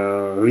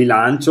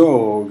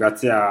rilancio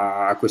grazie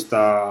a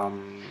questa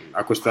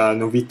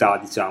novità,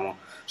 diciamo.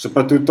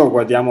 Soprattutto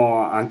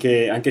guardiamo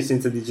anche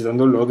senza digital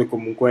download,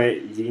 comunque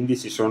gli indie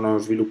si sono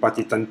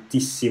sviluppati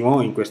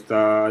tantissimo in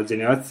questa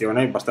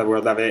generazione, basta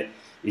guardare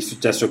il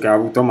successo che ha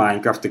avuto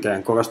Minecraft, che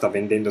ancora sta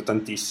vendendo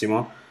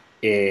tantissimo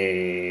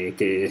ed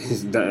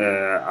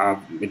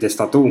è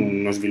stato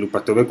uno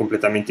sviluppatore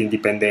completamente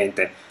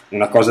indipendente.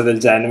 Una cosa del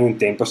genere un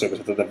tempo sarebbe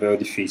stato davvero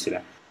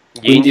difficile.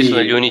 Gli indie sono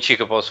gli Quindi, unici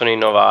che possono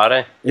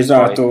innovare.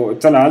 esatto,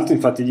 tra l'altro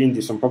infatti gli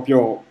indie sono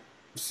proprio,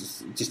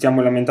 ci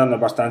stiamo lamentando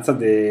abbastanza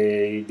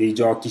dei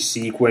giochi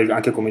sequel,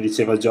 anche come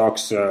diceva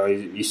Jox,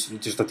 ci sono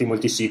stati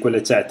molti sequel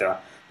eccetera,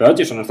 però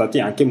ci sono stati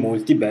anche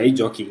molti bei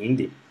giochi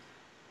indie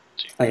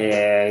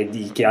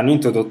che hanno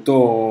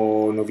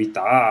introdotto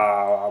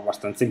novità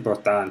abbastanza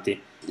importanti.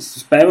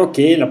 Spero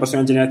che la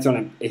prossima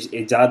generazione,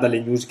 e già dalle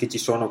news che ci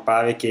sono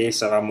pare che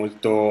sarà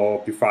molto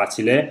più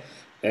facile,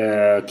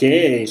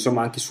 che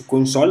insomma anche su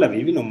console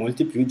arrivino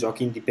molti più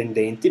giochi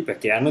indipendenti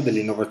perché hanno delle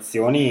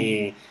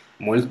innovazioni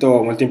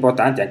molto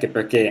importanti, anche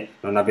perché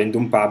non avendo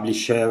un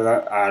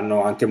publisher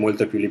hanno anche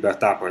molta più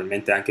libertà,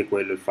 probabilmente anche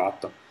quello è il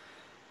fatto.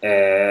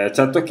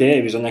 Certo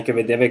che bisogna anche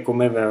vedere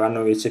come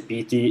verranno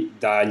recepiti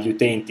dagli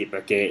utenti,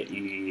 perché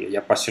gli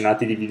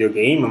appassionati di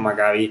videogame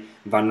magari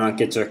vanno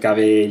anche a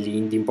cercare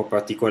l'indie un po'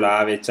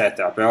 particolare,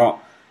 eccetera,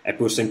 però è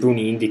pur sempre un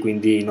indie,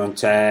 quindi non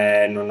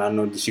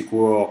hanno di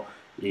sicuro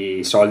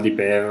i soldi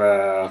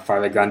per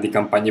fare grandi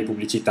campagne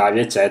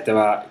pubblicitarie,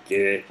 eccetera,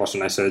 che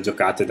possono essere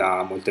giocate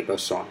da molte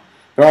persone.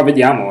 Però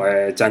vediamo,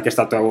 c'è anche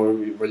stato,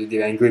 voglio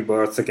dire, Angry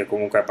Birds che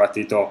comunque è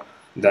partito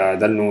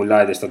dal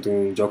nulla ed è stato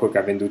un gioco che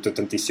ha venduto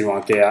tantissimo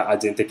anche a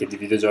gente che di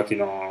videogiochi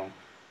non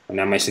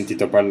ne ha mai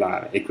sentito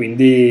parlare e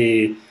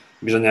quindi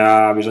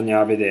bisogna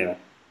vedere.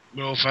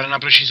 Volevo fare una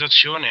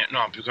precisazione,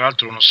 no, più che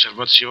altro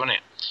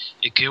un'osservazione,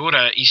 è che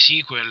ora i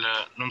sequel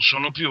non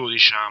sono più,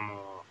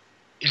 diciamo,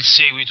 il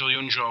seguito di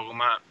un gioco,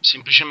 ma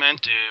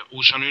semplicemente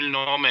usano il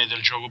nome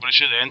del gioco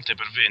precedente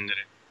per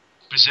vendere.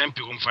 Per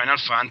esempio con Final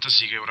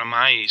Fantasy, che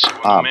oramai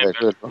secondo me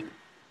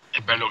è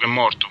bello che è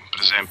morto, per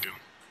esempio.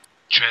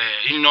 Cioè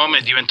il nome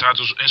è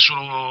diventato, è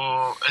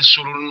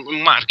solo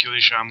un marchio,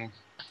 diciamo.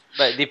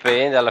 Beh,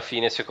 dipende alla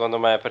fine, secondo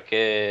me,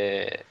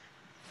 perché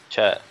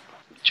cioè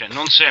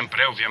Non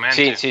sempre,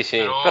 ovviamente. sì,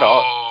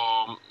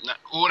 Però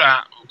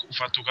ora ho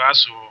fatto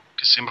caso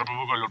che sembra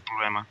proprio quello il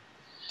problema.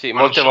 sì, Ma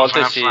non molte solo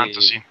volte Final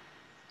Fantasy,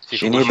 si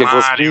Super Need for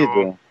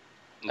Mario,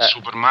 Speed.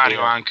 Super Mario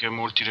sì. anche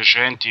molti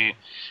recenti,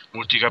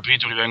 molti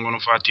capitoli vengono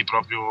fatti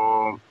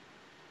proprio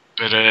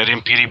per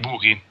riempire i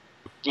buchi.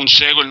 Un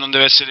sequel non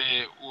deve essere,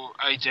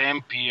 ai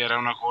tempi era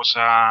una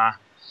cosa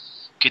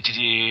che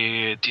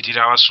ti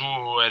tirava su,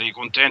 eri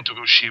contento che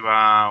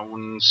usciva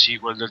un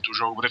sequel del tuo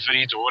gioco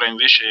preferito, ora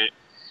invece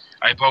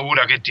hai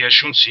paura che ti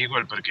esce un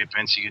sequel perché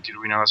pensi che ti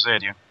rovina la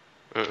serie.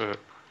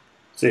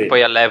 Sì.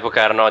 Poi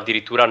all'epoca erano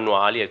addirittura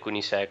annuali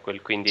alcuni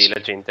sequel, quindi la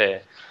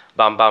gente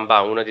bam bam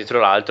bam uno dietro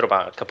l'altro,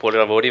 ma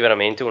capolavori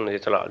veramente uno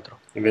dietro l'altro.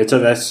 Invece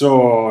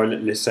adesso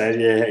le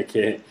serie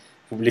che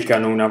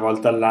pubblicano una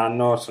volta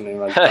all'anno sono in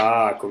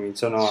realtà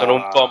cominciano sono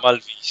un po'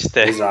 mal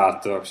viste.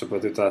 Esatto,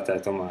 soprattutto da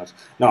te Tommaso.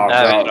 No,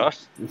 Vero?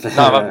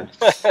 No,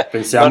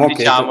 pensiamo non che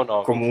diciamo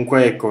no.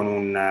 comunque con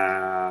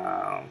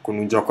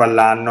un gioco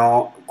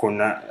all'anno, con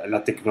la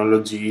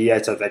tecnologia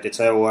eccetera che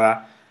c'è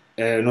ora,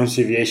 non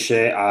si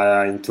riesce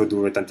a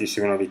introdurre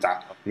tantissime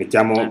novità.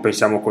 Pensiamo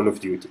a Call of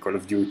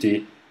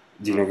Duty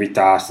di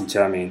novità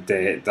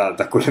sinceramente da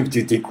Call of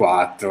Duty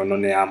 4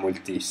 non ne ha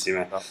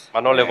moltissime. No, ma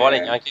non le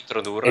vuole neanche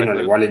introdurre. E non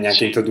le vuole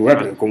neanche introdurre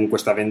perché comunque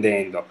sta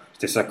vendendo.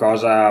 Stessa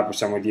cosa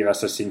possiamo dire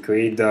Assassin's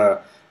Creed,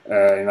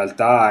 in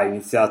realtà ha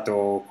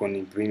iniziato con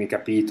i primi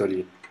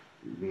capitoli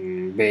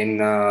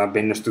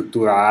ben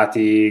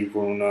strutturati,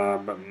 con una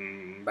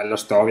bella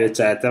storia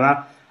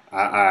eccetera,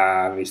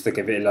 visto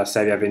che la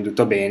serie ha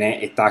venduto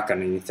bene e tac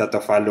hanno iniziato a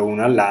farlo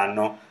uno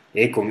all'anno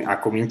e ha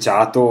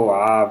cominciato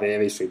a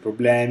avere i suoi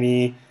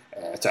problemi,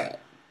 cioè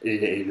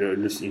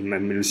lo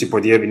si può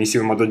dire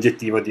benissimo in modo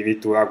oggettivo,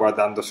 addirittura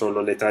guardando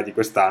solo le 3 di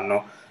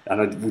quest'anno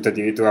hanno avuto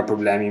addirittura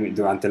problemi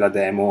durante la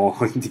demo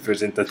di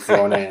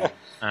presentazione,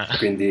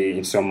 quindi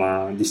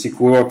insomma di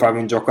sicuro fare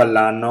un gioco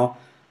all'anno,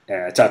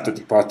 certo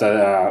ti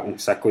porta un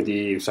sacco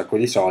di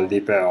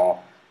soldi,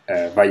 però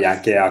vai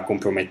anche a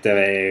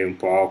compromettere un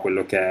po'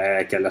 quello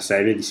che è la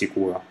serie di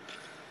sicuro.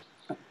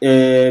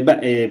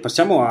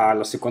 Passiamo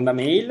alla seconda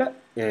mail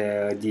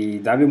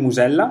di Dario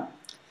Musella,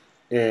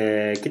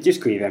 che ci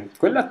scrive: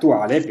 quella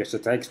attuale,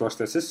 PS3 Xbox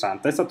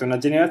 360, è stata una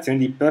generazione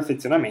di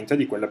perfezionamento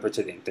di quella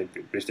precedente,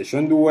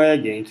 PlayStation 2,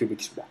 GameCube,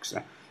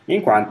 Xbox,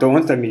 in quanto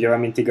oltre ai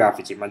miglioramenti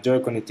grafici e maggiore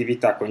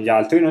connettività con gli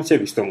altri non si è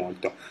visto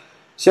molto.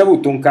 Si è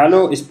avuto un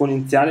calo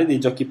esponenziale dei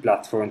giochi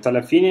platform tra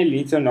la fine e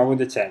l'inizio del nuovo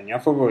decennio a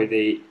favore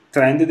dei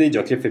trend dei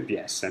giochi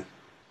FPS.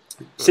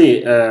 Sì,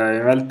 in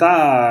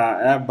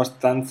realtà è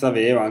abbastanza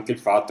vero anche il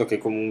fatto che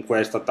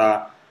comunque è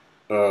stata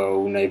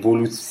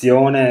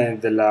un'evoluzione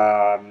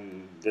della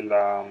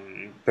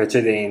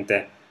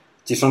precedente.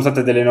 Ci sono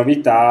state delle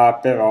novità,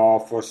 però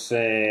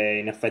forse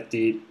in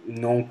effetti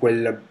non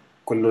quello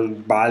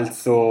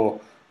balzo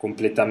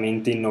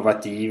completamente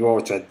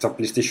innovativo, cioè tra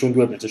PlayStation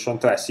 2 e PlayStation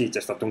 3 sì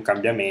c'è stato un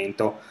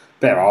cambiamento,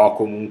 però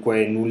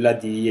comunque nulla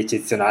di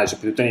eccezionale,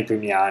 soprattutto nei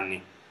primi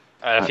anni.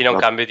 Alla fine è un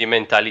cambio di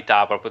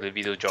mentalità proprio del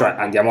videogioco. Cioè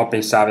andiamo a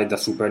pensare da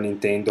Super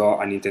Nintendo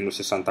a Nintendo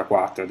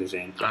 64 ad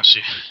esempio. Ah sì.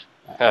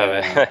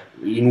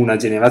 In una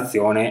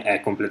generazione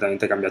è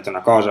completamente cambiata una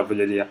cosa,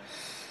 voglio dire.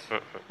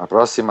 La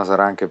prossima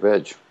sarà anche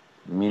peggio,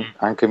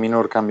 anche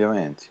minor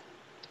cambiamenti.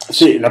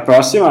 Sì, la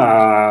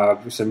prossima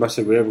sembra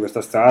seguire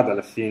questa strada.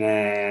 Alla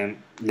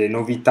fine le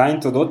novità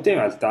introdotte in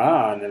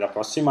realtà nella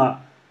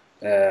prossima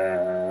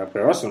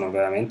però sono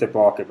veramente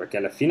poche, perché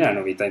alla fine la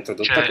novità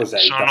introdotta Cioè, cos'è?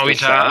 sono Il tasto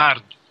novità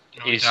share?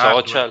 Il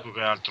hardware, social. più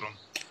che altro.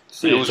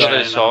 Sì, l'uso cioè,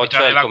 del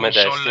social nella come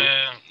console,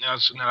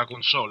 Destiny. nella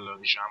console,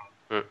 diciamo,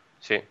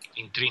 Sì.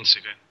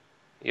 intrinseche.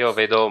 Io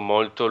vedo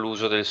molto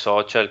l'uso del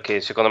social, che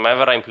secondo me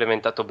verrà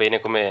implementato bene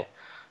come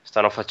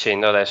stanno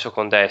facendo adesso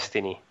con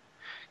Destiny,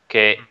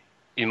 che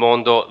il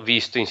mondo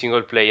visto in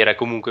single player è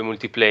comunque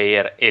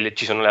multiplayer e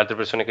ci sono le altre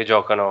persone che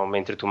giocano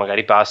mentre tu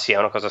magari passi, è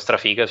una cosa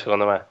strafiga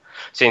secondo me,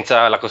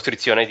 senza la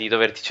costrizione di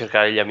doverti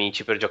cercare gli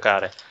amici per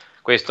giocare.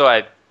 Questo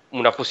è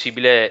una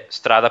possibile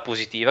strada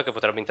positiva che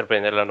potrebbe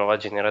intraprendere la nuova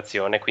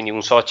generazione, quindi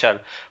un social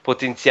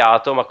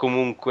potenziato ma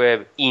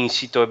comunque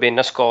insito e ben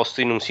nascosto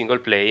in un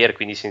single player,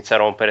 quindi senza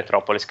rompere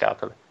troppo le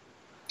scatole.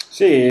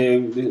 sì,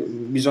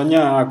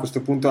 bisogna a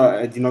questo punto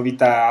di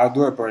novità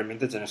hardware,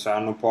 probabilmente ce ne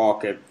saranno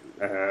poche.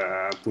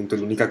 Appunto,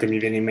 l'unica che mi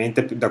viene in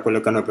mente da quello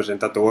che hanno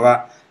presentato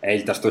ora è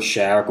il tasto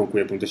share con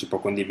cui appunto si può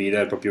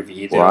condividere il proprio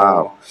video,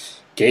 Wow.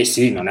 che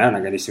sì, non è una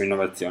grandissima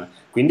innovazione.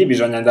 Quindi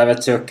bisogna andare a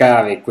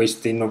cercare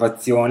queste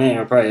innovazioni, a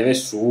mio parere,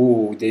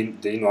 su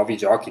dei nuovi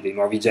giochi, dei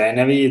nuovi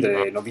generi,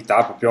 delle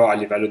novità proprio a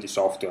livello di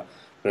software,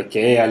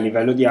 perché a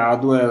livello di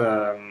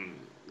hardware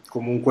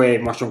comunque i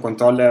motion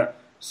controller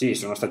sì,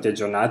 sono stati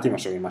aggiornati, ma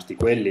sono rimasti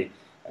quelli.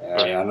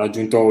 Hanno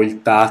aggiunto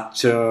il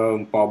touch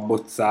un po'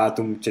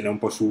 abbozzato, ce n'è un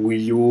po' su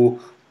Wii U,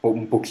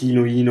 un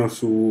pochino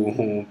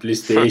su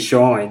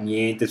PlayStation e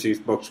niente su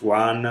Xbox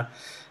One.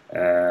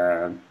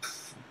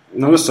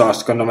 Non lo so,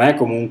 secondo me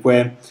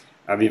comunque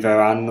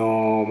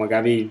arriveranno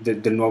magari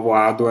del nuovo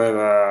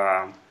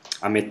hardware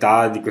a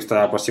metà di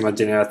questa prossima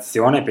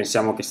generazione.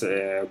 Pensiamo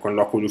che con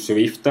l'Oculus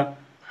Rift,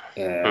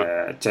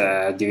 cioè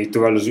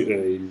addirittura lo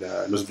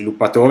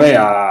sviluppatore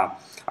ha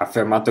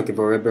affermato che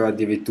vorrebbero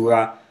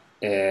addirittura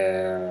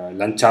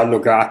lanciarlo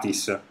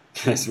gratis,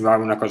 che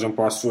sembrava una cosa un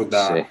po'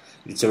 assurda, Sì.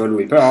 diceva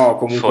lui, però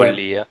comunque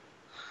Follia.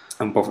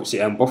 sì,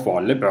 è un po'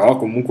 folle, però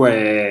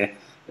comunque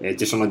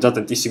ci sono già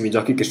tantissimi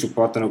giochi che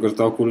supportano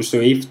questo Oculus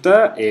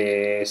Rift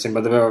e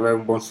sembra davvero avere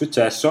un buon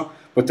successo.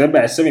 Potrebbe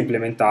essere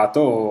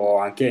implementato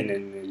anche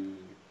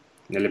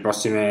nelle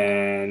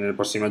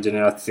prossime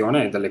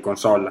generazioni delle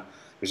console.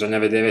 Bisogna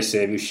vedere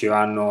se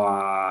riusciranno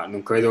a...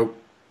 Non credo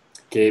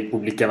che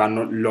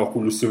pubblicheranno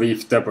l'Oculus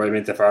Rift,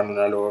 probabilmente faranno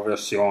una loro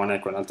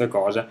versione con altre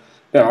cose,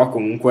 però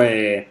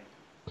comunque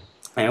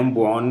è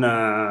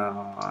una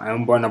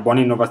buona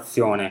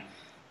innovazione.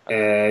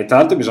 Tra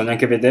l'altro bisogna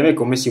anche vedere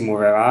come si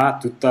muoverà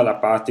tutta la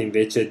parte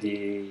invece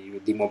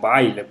di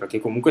mobile, perché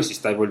comunque si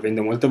sta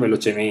evolvendo molto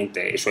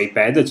velocemente e su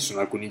iPad ci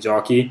sono alcuni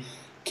giochi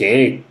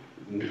che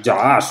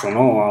già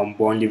sono a un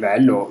buon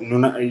livello.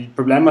 Il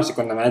problema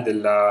secondo me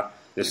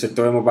del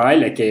settore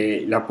mobile è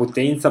che la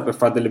potenza per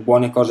fare delle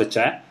buone cose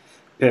c'è,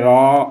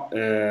 però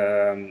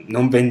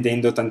non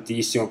vendendo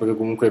tantissimo, perché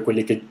comunque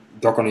quelli che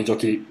giocano i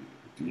giochi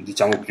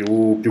diciamo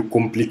più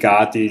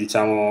complicati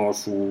diciamo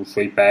su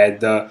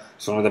iPad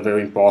sono davvero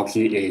in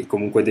pochi e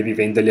comunque devi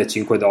venderli a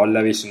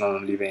 $5 se no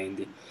non li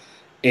vendi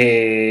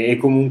e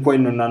comunque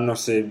non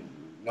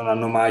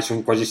hanno mai,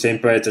 sono quasi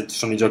sempre, cioè, ci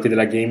sono i giochi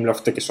della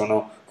Gameloft che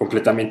sono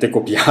completamente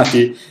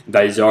copiati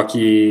dai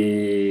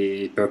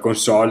giochi per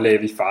console e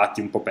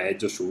rifatti un po'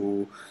 peggio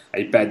su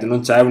iPad.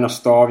 Non c'è una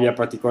storia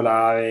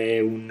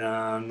particolare,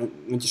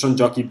 non ci sono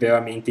giochi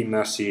veramente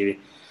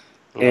immersivi.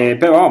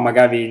 Però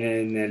magari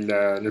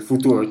nel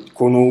futuro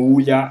con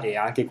Ouya e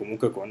anche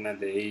comunque con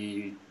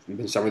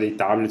pensiamo dei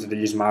tablet,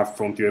 degli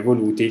smartphone più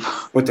evoluti,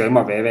 potremmo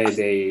avere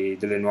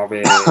delle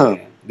nuove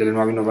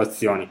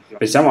innovazioni.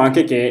 Pensiamo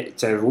anche che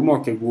c'è il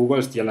rumor che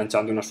Google stia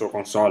lanciando una sua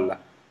console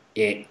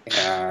e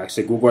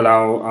se Google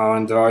ha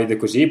Android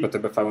così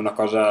potrebbe fare una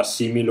cosa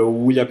simile o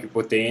Ulia, più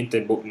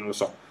potente, non lo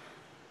so.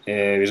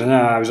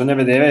 Bisogna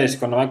vedere,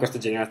 secondo me questa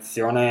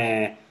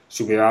generazione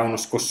subirà uno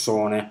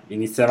scossone,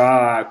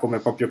 inizierà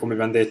proprio come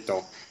abbiamo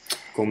detto,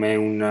 come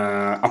un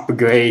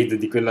upgrade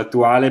di quella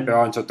attuale,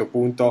 però a un certo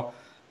punto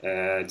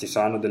ci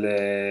saranno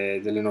delle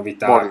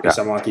novità, Morirà.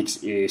 pensiamo anche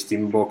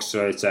Steambox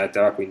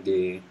eccetera,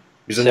 quindi Se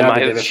bisognerà mai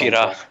vedere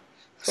uscirà.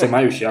 se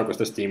mai uscirà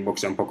questo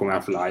Steambox. È un po' come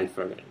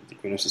Half-Life, di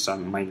cui non si sa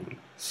mai nulla.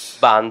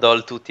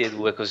 Bundle tutti e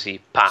due così,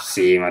 pa.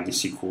 Sì, ma di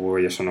sicuro,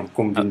 io sono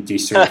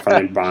convintissimo che fanno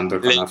il bundle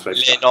con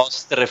Half-Life Le 3.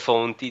 nostre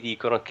fonti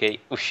dicono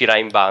che uscirà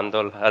in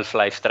bundle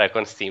Half-Life 3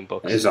 con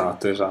Steambox.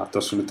 Esatto,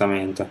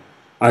 assolutamente.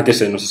 Anche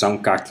se non si sa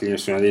un cacchio di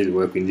nessuno dei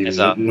due, quindi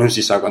Esatto. non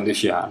si sa quando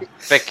uscirà.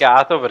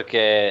 Peccato,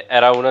 perché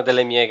era una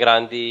delle mie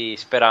grandi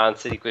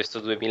speranze di questo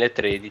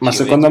 2013. Ma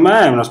secondo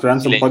me è una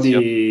speranza un po'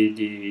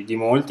 Silenzio. di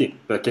molti,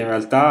 perché in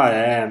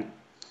realtà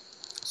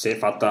se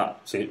fatta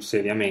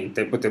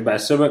seriamente, potrebbe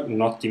essere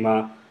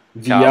un'ottima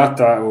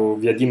via, o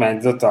via di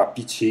mezzo tra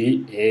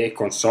PC e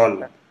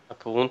console.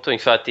 Appunto,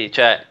 infatti,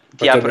 cioè,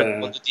 ti apre il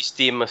mondo di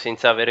Steam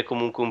senza avere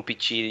comunque un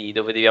PC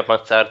dove devi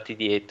ammazzarti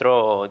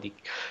dietro di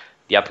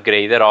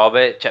upgrade e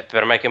robe. Cioè,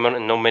 per me che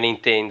non me ne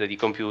intendo di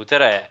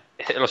computer,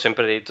 l'ho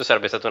sempre detto,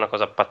 sarebbe stata una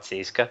cosa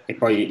pazzesca. E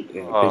poi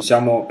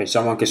pensiamo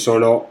anche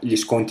solo gli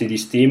sconti di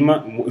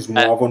Steam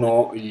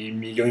smuovono i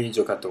milioni di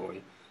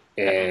giocatori.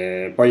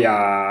 Poi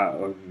ha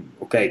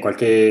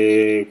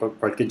qualche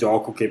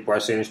gioco che può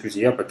essere in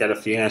esclusiva, perché alla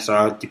fine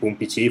sarà tipo un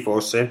PC,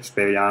 forse,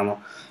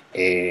 speriamo.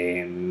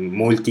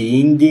 Molti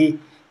indie,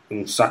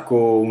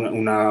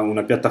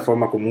 una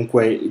piattaforma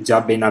comunque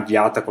già ben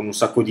avviata con un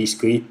sacco di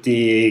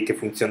iscritti che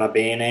funziona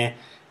bene.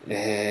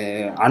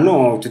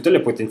 Hanno tutte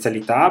le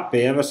potenzialità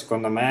per,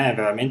 secondo me,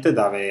 veramente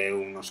dare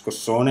uno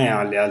scossone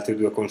alle altre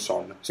due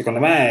console. Secondo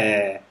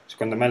me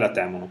la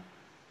temono.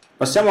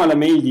 Passiamo alla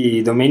mail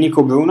di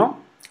Domenico Bruno,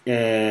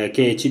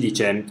 che ci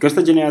dice: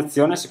 questa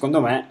generazione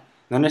secondo me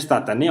non è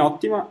stata né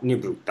ottima né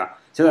brutta,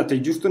 si è dato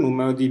il giusto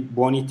numero di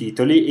buoni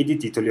titoli e di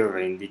titoli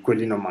orrendi,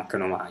 quelli non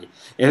mancano mai.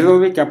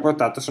 Errori che ha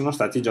portato sono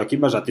stati i giochi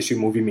basati sui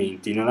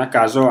movimenti, non a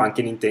caso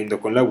anche Nintendo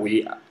con la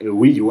Wii e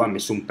Wii U ha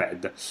messo un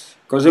pad.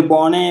 Cose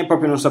buone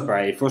proprio non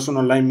saprei, forse un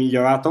online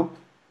migliorato?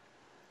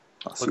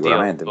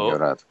 Sicuramente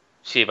migliorato.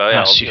 Sì, vabbè,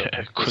 ovvio, sì,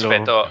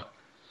 rispetto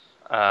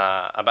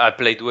al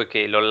Play 2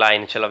 che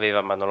l'online ce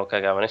l'aveva ma non lo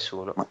cagava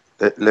nessuno.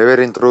 Le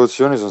vere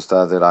introduzioni sono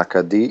state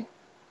l'HD,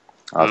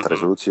 alta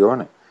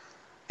risoluzione,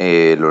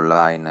 e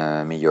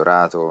l'online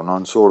migliorato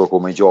non solo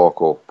come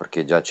gioco,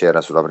 perché già c'era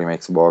sulla prima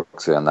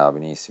Xbox e andava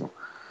benissimo,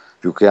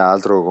 più che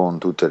altro con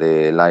tutte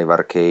le live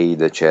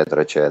arcade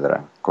eccetera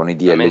eccetera, con i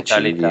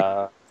DLC,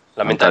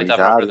 la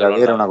mentalità di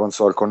avere una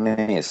console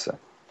connessa.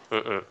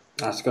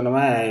 Secondo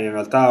me in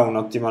realtà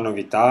un'ottima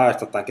novità è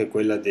stata anche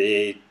quella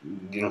di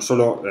non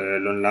solo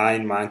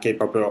l'online, ma anche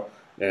proprio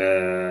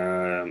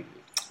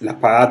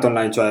l'apparato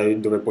online, cioè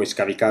dove puoi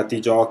scaricarti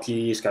i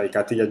giochi,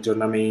 scaricarti gli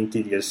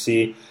aggiornamenti,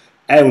 DLC.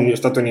 È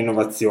stata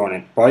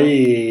un'innovazione.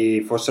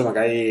 Poi forse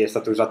magari è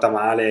stata usata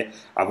male,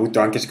 ha avuto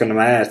anche, secondo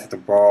me è stato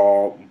un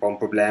po' un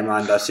problema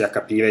andarsi a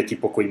capire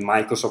tipo con i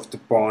Microsoft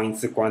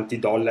Points, quanti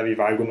dollari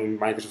valgono i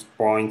Microsoft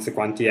Points,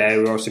 quanti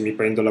euro, se mi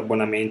prendo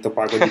l'abbonamento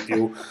pago di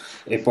più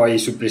e poi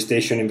su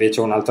PlayStation invece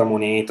ho un'altra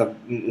moneta,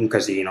 un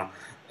casino.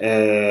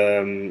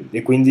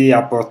 E quindi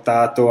ha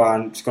portato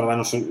a, secondo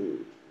me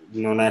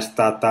non è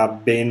stata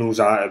ben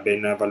usata,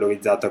 ben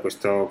valorizzata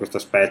questo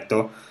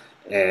aspetto.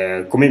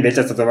 Come invece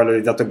è stato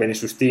valorizzato bene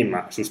su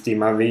Steam. Su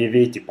Steam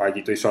arrivi, ti paghi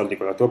i tuoi soldi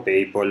con la tua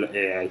PayPal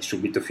e hai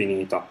subito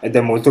finito, ed è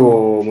molto,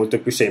 molto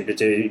più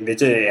semplice.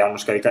 Invece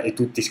e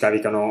tutti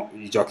scaricano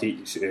i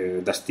giochi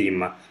da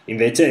Steam,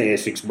 invece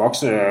su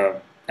Xbox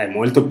è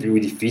molto più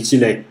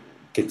difficile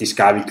che ti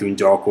scarichi un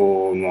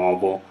gioco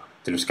nuovo,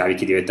 te lo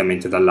scarichi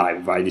direttamente dal live,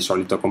 vai di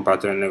solito a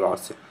comprarlo nel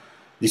negozio.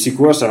 Di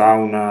sicuro sarà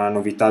una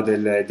novità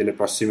delle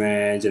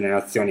prossime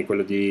generazioni,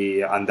 quello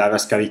di andare a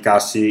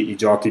scaricarsi i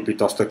giochi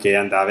piuttosto che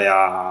andare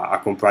a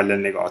comprarli al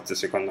negozio,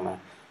 secondo me.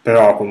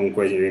 Però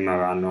comunque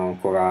rimarranno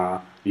ancora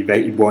i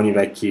buoni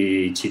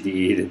vecchi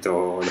CD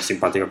dentro la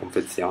simpatica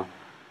confezione.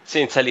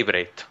 Senza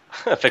libretto,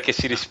 perché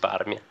si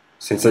risparmia.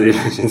 Senza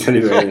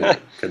libretto,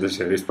 credo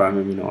sia il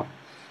risparmio minore.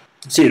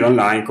 Sì,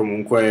 l'online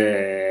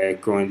comunque,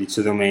 come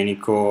dice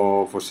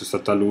Domenico, fosse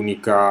stata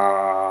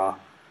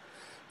l'unica...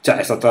 Cioè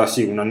è stata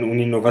sì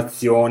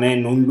un'innovazione,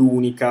 non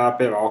l'unica,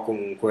 però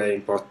comunque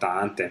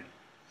importante.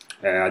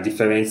 A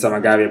differenza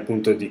magari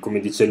appunto di, come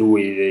dice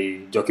lui,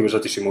 dei giochi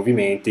basati sui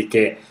movimenti,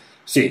 che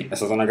sì, è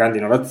stata una grande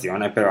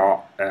innovazione,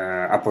 però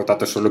ha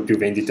portato solo più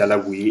vendite alla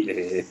Wii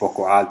e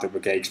poco altro,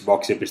 perché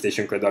Xbox e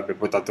PlayStation credo abbia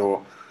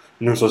portato,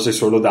 non so se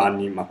solo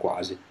danni, ma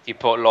quasi.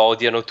 Tipo lo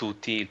odiano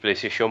tutti il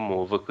PlayStation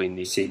Move,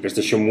 quindi... Sì, il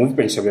PlayStation Move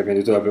penso abbia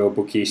venduto davvero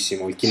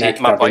pochissimo, il Kinect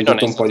sì, ma ha poi venduto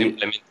non è un po' stato di...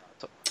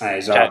 implementato.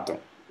 esatto.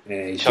 Cioè,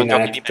 Il Ci sono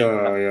giochi di Kinect,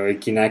 merda. il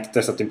Kinect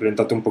è stato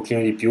implementato un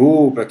pochino di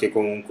più perché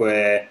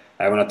comunque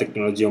è una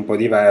tecnologia un po'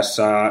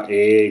 diversa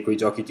e quei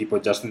giochi tipo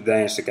Just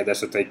Dance che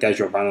adesso tra i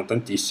casual vanno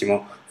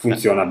tantissimo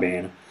funziona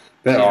bene.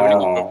 Sì,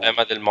 l'unico Però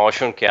problema del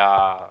motion che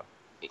ha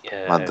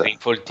Ma da-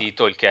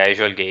 rinfoltito il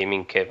casual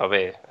gaming, che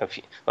vabbè,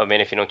 va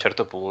bene fino a un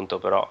certo punto,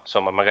 però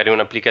insomma, magari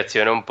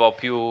un'applicazione un po'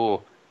 più,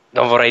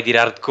 non vorrei dire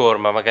hardcore,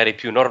 ma magari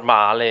più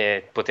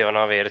normale,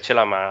 potevano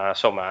avercela, ma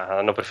insomma,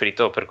 hanno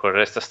preferito percorrere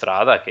questa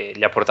strada che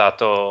gli ha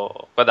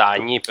portato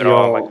guadagni,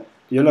 però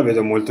io la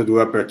vedo molto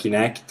dura per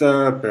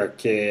Kinect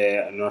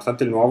perché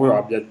nonostante il nuovo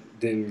abbia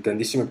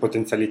grandissime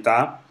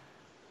potenzialità,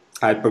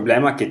 ha il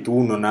problema che tu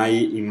non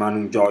hai in mano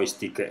un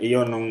joystick.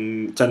 Io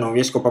non, cioè non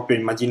riesco proprio a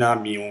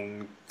immaginarmi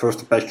un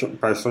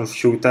person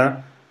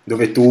shooter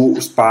dove tu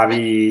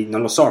spari,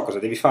 non lo so cosa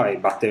devi fare,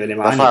 battere le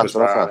l'ha mani per fatto,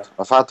 l'ha sparare. fatto,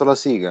 l'ha fatto la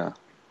Siga.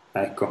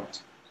 Ecco,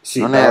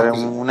 sì, Non però era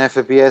così. un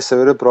FPS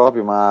vero e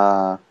proprio,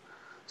 ma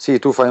sì,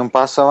 tu fai un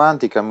passo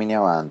avanti, cammini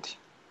avanti.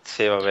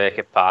 sì, vabbè,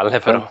 che palle,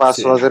 Fai un però.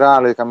 passo Sì.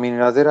 laterale, cammini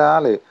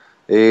laterale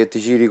e ti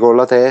giri con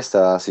la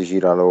testa, si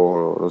gira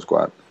lo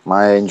sguardo.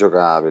 Ma è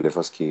ingiocabile,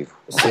 fa schifo.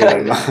 Sì, lo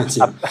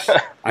immagino.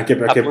 Anche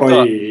perché Appunto,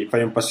 poi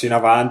fai un passo in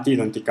avanti,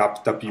 non ti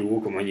capita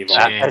più come ogni Sì,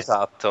 volta.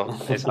 esatto,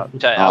 esatto.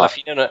 Cioè, alla No,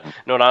 fine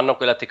non hanno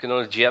quella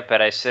tecnologia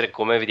per essere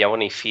come vediamo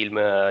nei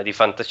film di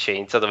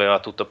fantascienza, dove va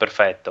tutto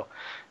perfetto.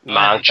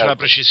 non c'è Manca la ancora.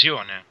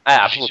 precisione. La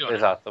Appunto, precisione.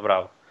 esatto,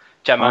 bravo.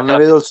 Cioè, ma non manca ne la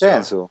vedo il precisione.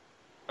 senso.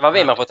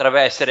 Vabbè, ma Esatto.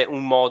 potrebbe essere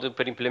un modo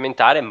per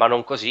implementare, ma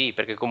non così,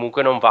 perché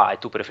comunque non va e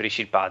tu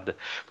preferisci il pad.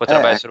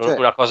 Potrebbe essere Cioè,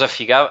 una cosa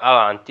figa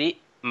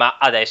avanti, ma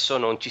adesso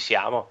non ci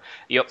siamo.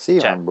 Io, sì,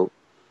 ma cioè, boh.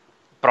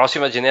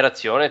 prossima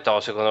generazione,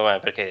 secondo me,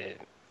 perché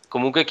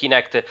comunque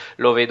Kinect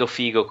lo vedo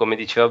figo, come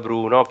diceva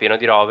Bruno, pieno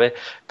di robe,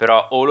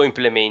 però o lo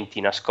implementi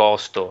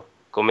nascosto,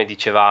 come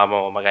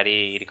dicevamo,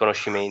 magari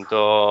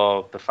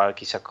riconoscimento per fare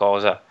chissà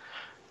cosa,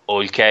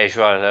 o il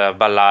casual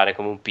ballare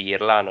come un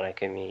pirla, non è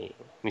che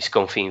mi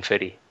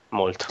sconfinferi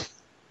molto,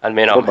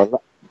 almeno a Però me.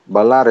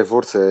 ballare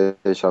forse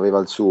aveva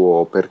il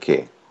suo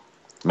perché,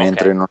 Ok,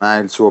 mentre non ha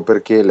il suo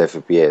perché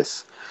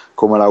l'FPS,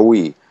 come la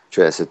Wii,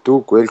 cioè se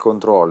tu quel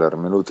controller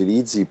me lo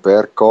utilizzi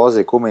per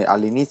cose come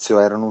all'inizio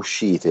erano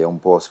uscite un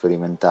po'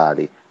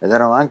 sperimentali ed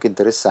erano anche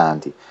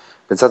interessanti,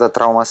 pensate a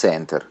Trauma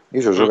Center,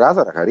 io ci ho mm,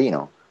 giocato, era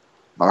carino,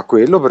 ma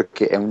quello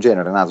perché è un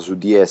genere nato su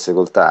DS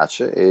col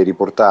touch e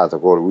riportato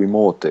col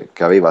Wiimote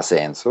che aveva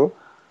senso,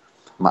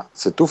 ma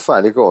se tu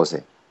fai le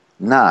cose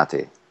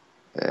nate,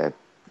 eh,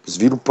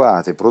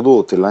 sviluppate,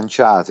 prodotte,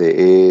 lanciate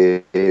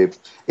e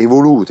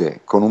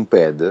evolute con un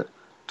pad,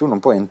 tu non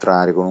puoi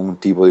entrare con un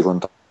tipo di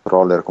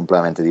controller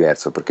completamente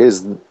diverso perché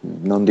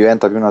non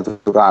diventa più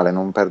naturale,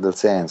 non perde il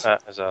senso.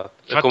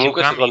 esatto. E Infatti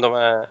comunque Ukami, secondo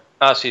me...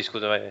 Ah sì,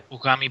 scusa, vai.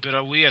 Ukami per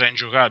la Wii era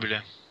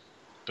ingiocabile.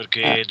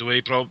 Eh, Perché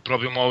dovevi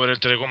proprio muovere il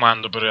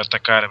telecomando per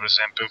attaccare, per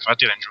esempio.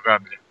 Infatti era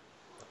ingiocabile.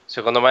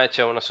 Secondo me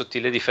c'è una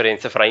sottile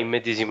differenza fra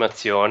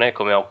immedesimazione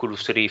come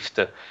Oculus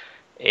Rift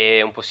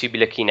e un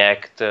possibile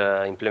Kinect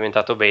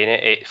implementato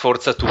bene e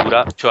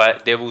forzatura,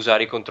 cioè devo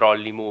usare i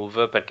controlli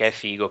Move perché è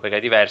figo, perché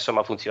è diverso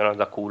ma funziona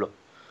da culo.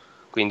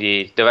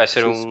 Quindi deve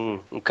essere sì, sì.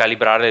 un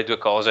calibrare le due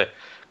cose.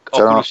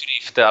 C'erano, Oculus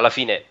Rift alla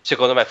fine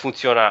secondo me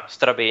funziona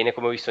strabene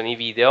come ho visto nei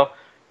video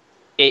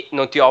e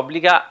non ti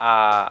obbliga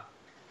a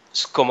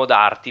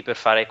scomodarti per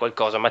fare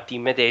qualcosa, ma ti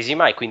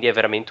immedesima e quindi è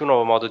veramente un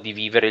nuovo modo di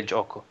vivere il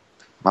gioco.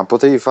 ma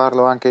potevi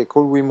farlo anche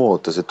col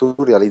Wiimote, se tu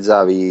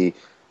realizzavi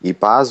i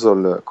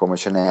puzzle come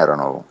ce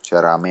n'erano,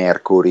 c'era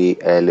Mercury,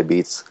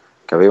 Elebits,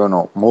 che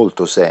avevano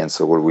molto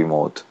senso col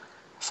Wiimote.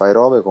 Fai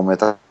robe come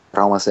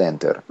Trauma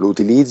Center, lo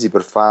utilizzi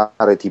per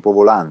fare tipo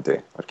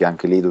volante, perché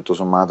anche lì tutto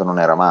sommato non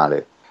era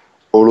male.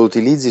 O lo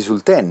utilizzi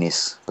sul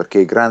tennis,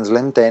 perché Grand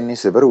Slam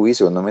Tennis per Wii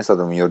secondo me è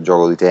stato il miglior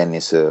gioco di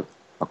tennis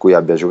a cui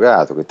abbia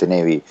giocato, che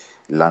tenevi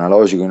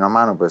l'analogico in una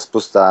mano per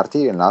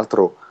spostarti e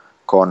l'altro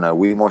con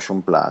Wii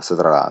Motion Plus,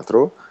 tra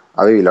l'altro,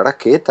 avevi la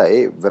racchetta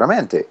e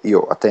veramente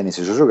io a tennis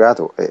ci ho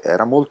giocato e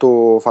era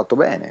molto fatto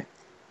bene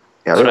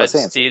e aveva Red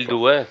senso. Steel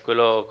 2,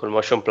 quello col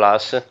Motion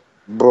Plus,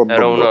 Boh, boh,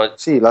 era boh. uno...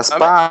 Sì, la A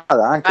me...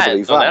 spada anche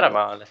dovevi non era farla.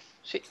 male.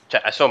 Sì,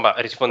 cioè, insomma,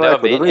 Però rispondeva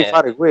ecco, dovevi bene.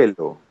 fare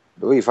quello,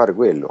 dovevi fare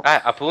quello.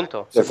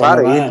 Appunto. Cioè Secondo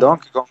fare il me,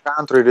 Donkey Kong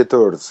Country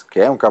Returns,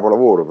 che è un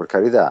capolavoro per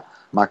carità,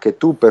 ma che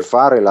tu per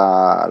fare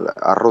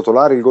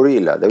arrotolare il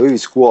gorilla devevi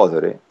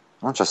scuotere,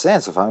 non c'ha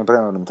senso, fammi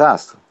premere un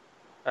tasto.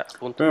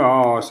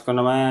 Appunto.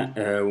 secondo me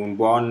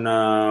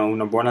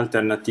una buona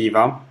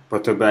alternativa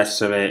potrebbe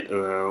essere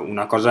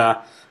una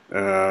cosa,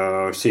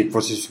 sì,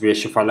 forse si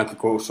riesce a farlo anche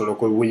solo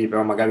con Wii,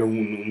 però magari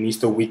un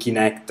misto Wii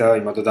Kinect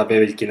in modo da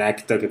avere il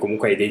Kinect che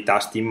comunque hai dei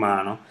tasti in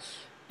mano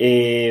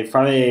e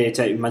fare,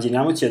 cioè,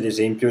 immaginiamoci ad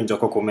esempio un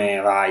gioco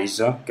come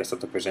Rise che è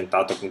stato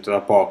presentato appunto da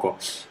poco,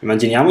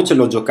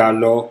 immaginiamocelo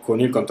giocarlo con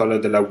il controller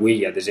della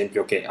Wii, ad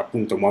esempio che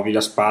appunto muovi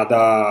la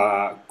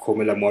spada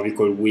come la muovi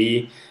col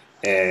Wii,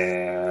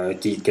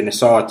 che ne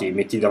so, ti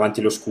metti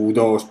davanti lo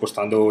scudo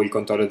spostando il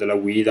controllo della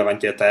Wii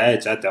davanti a te,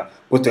 eccetera.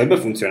 Potrebbe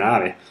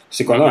funzionare.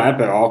 Secondo me,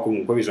 però,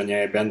 comunque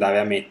bisognerebbe andare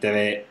a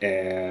mettere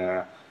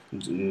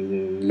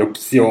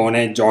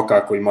l'opzione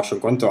gioca con il motion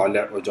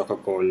controller o gioca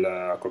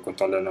col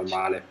controller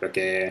normale,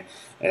 perché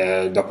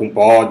dopo un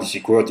po' di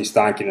sicuro ti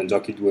stanchi, non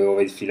giochi 2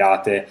 ore di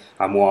filate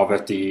a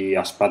muoverti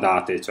a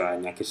spadate, cioè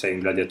neanche sei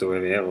un gladiatore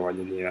vero,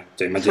 voglio dire.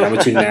 Cioè,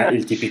 immaginiamoci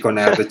il tipico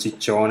nerd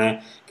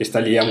ciccione che sta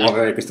lì a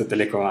muovere questo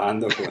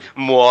telecomando.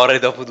 Muore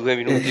dopo 2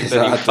 minuti per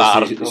Esatto,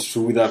 infarto.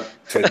 suda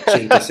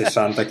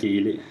 160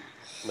 kg.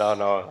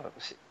 No,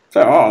 sì.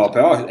 Però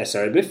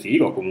sarebbe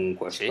figo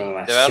comunque, Sì, secondo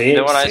me,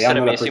 devono se essere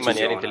hanno la messi in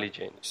maniera precisione.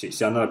 intelligente. Sì,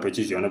 se hanno la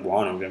precisione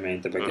buona,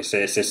 ovviamente, perché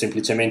se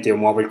semplicemente io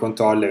muovo il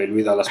controller e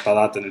lui dà la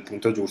spadata nel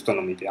punto giusto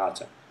non mi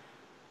piace.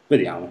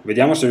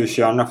 Vediamo se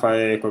riusciranno a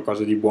fare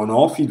qualcosa di buono.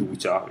 Ho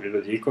fiducia, ve lo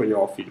dico, io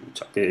ho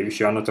fiducia che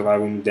riusciranno a trovare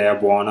un'idea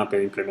buona per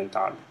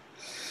implementarlo.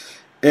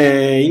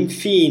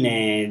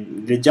 Infine,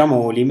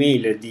 leggiamo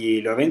l'email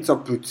di Lorenzo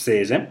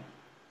Abruzzese.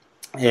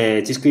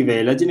 Ci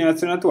scrive: la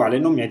generazione attuale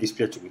non mi è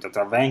dispiaciuta.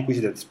 Tra Vanquish,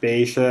 Dead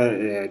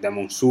Space,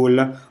 Demon Soul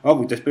ho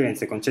avuto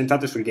esperienze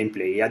concentrate sul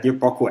gameplay e a dir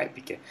poco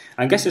epiche,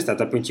 anche se è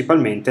stata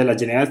principalmente la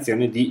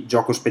generazione di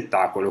gioco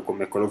spettacolo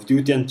come Call of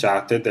Duty,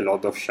 Uncharted e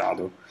Lord of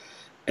Shadow.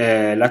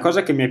 La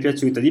cosa che mi è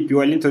piaciuta di più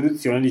è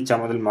l'introduzione,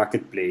 diciamo, del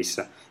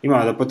marketplace, in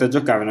modo da poter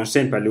giocare non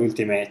sempre alle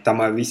ultime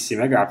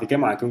tamarrissime grafiche,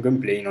 ma anche un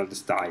gameplay in old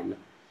style.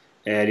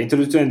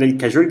 L'introduzione del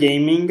casual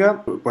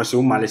gaming può essere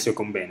un male se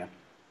con bene.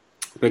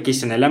 Per chi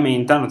se ne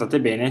lamenta, notate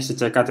bene, se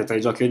cercate tra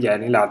i giochi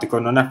odierni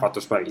l'articolo non è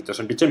affatto sparito,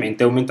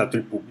 semplicemente è aumentato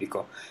il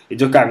pubblico, e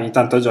giocare ogni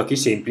tanto a giochi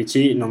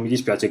semplici non mi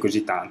dispiace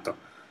così tanto.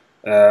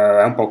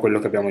 È un po' quello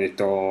che abbiamo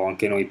detto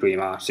anche noi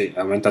prima, sì, è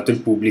aumentato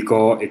il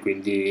pubblico e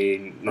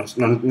quindi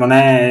non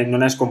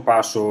è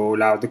scomparso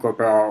l'articolo,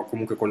 però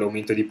comunque con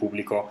l'aumento di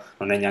pubblico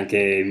non è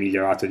neanche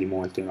migliorato di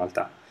molto in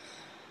realtà.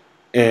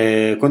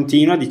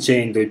 Continua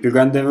dicendo: il più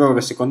grande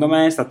errore secondo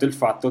me è stato il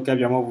fatto che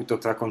abbiamo avuto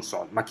 3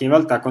 console, ma che in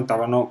realtà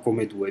contavano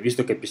come 2,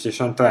 visto che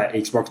PlayStation 3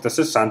 e Xbox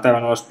 360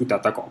 erano la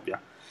sputata copia,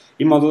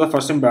 in modo da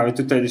far sembrare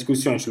tutte le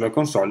discussioni sulle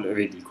console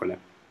ridicole.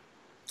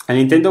 La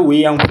Nintendo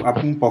Wii ha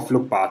un po'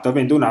 floppato,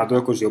 avendo un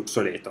hardware così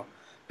obsoleto.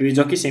 Per i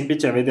giochi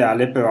semplici era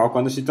ideale però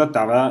quando si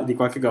trattava di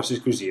qualche grossa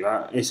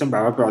esclusiva, e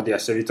sembrava però di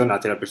essere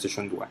ritornati alla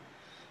PlayStation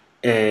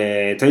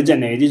 2. Tra i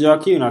generi di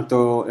giochi un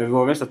altro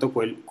errore è stato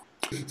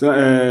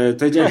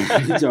tra i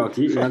generi di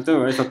giochi un altro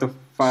errore è stato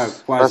far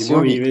quasi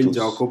morire il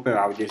gioco per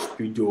audience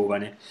più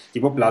giovane,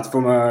 tipo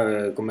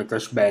platform come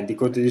Crash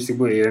Bandicoot, e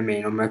distribuire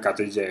meno al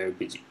mercato di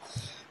JRPG.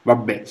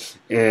 Vabbè,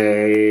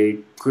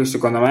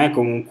 secondo me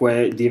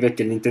comunque dire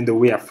che Nintendo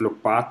Wii ha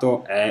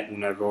floppato è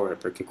un errore,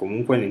 perché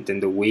comunque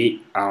Nintendo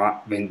Wii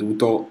ha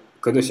venduto,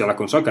 credo sia la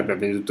console che abbia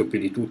venduto più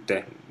di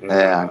tutte,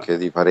 Anche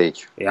di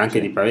parecchio. e anche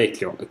di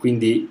parecchio, e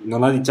quindi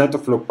non ha di certo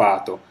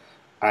floppato.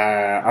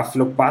 Ha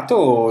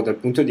floppato dal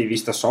punto di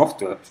vista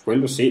software,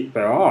 quello sì,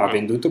 però ha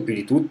venduto più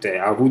di tutte,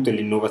 ha avuto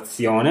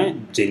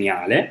l'innovazione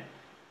geniale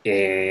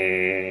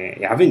e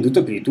ha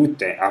venduto più di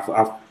tutte.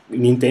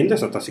 Nintendo è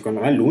stata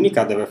secondo me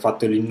l'unica ad aver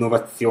fatto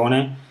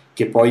l'innovazione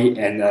che poi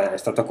è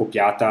stata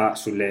copiata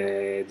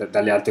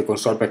dalle altre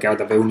console, perché era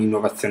davvero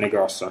un'innovazione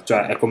grossa.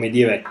 Cioè è come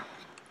dire: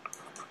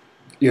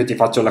 io ti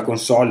faccio la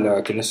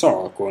console, che ne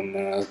so,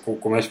 come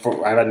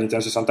era il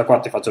Nintendo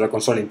 64, ti faccio la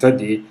console in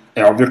 3D,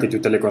 è ovvio che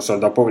tutte le console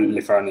dopo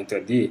le faranno in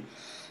 3D.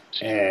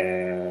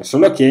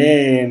 Solo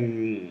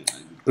che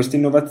questa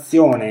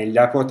innovazione gli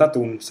ha portato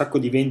un sacco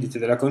di vendite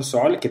della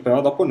console, che però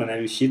dopo non è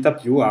riuscita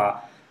più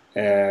a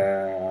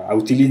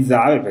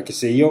utilizzare, perché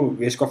se io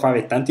riesco a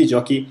fare tanti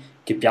giochi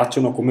che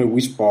piacciono come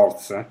Wii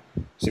Sports,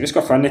 se riesco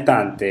a farne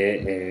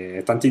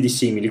tanti di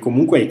simili,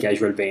 comunque i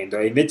casual vendo,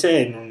 e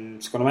invece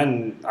secondo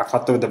me ha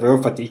fatto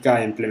davvero fatica a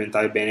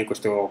implementare bene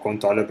questo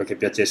controller perché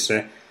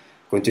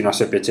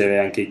continuasse a piacere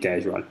anche i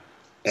casual.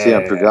 Sì,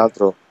 ma più che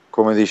altro,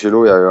 come dice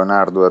lui, aveva un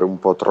hardware un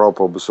po'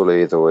 troppo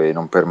obsoleto e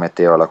non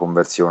permetteva la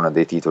conversione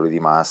dei titoli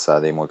di massa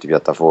dei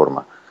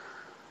multipiattaforma.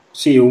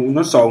 Sì,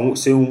 non so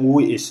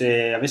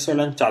se avessero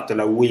lanciato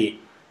la Wii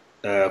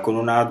con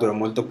un hardware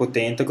molto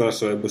potente, cosa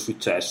sarebbe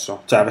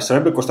successo? Cioè,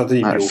 sarebbe costato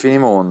di più.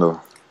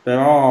 Finimondo.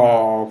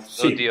 Però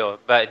sì. Oddio,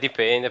 beh,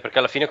 dipende, perché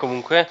alla fine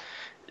comunque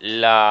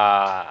il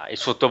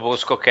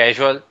sottobosco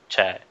casual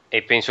c'è,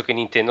 e penso che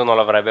Nintendo non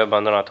l'avrebbe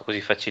abbandonato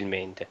così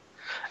facilmente.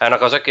 È una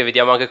cosa che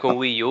vediamo anche con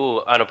Wii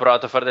U, hanno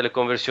provato a fare delle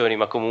conversioni,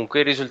 ma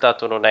comunque il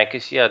risultato non è che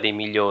sia dei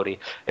migliori,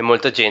 e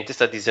molta gente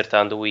sta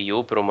disertando Wii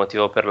U per un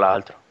motivo o per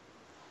l'altro.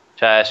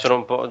 Cioè, sono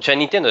un po'. Cioè,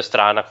 Nintendo è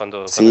strana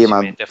quando Sì, si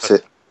ma mette a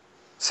fare.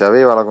 se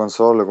aveva la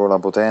console con la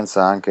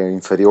potenza anche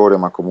inferiore,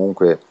 ma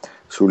comunque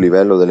sul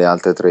livello delle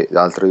altre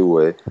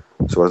due,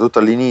 soprattutto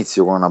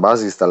all'inizio con una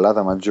base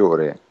installata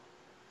maggiore,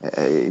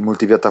 i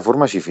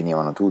multipiattaforma ci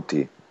finivano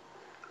tutti.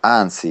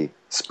 Anzi,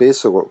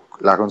 spesso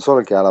la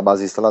console che ha la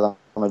base installata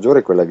maggiore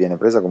è quella che viene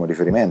presa come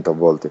riferimento a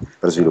volte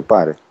per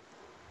sviluppare.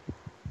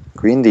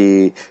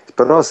 Quindi,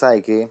 però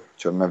sai che,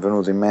 cioè, mi è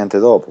venuto in mente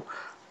dopo,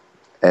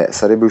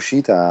 sarebbe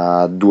uscita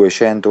a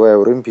 200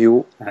 euro in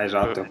più,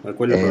 Esatto, è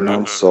quello e il problema.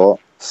 non so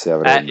se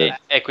avrebbe.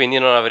 E quindi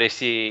non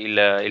avresti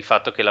il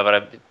fatto che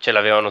ce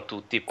l'avevano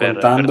tutti per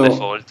Contando,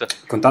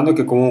 default. contando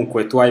che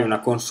comunque tu hai una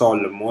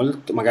console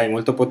magari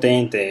molto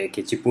potente,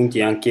 che ci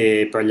punti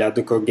anche per gli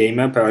hardcore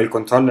gamer, però il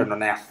controller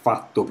non è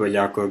affatto per gli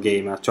hardcore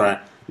gamer, cioè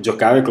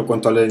giocare col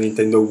controller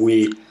Nintendo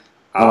Wii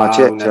No, ma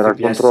a un c'era il FPS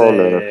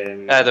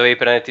controller, Dovevi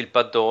prenderti il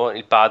pad c'era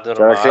il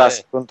normale.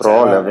 classic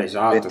controller a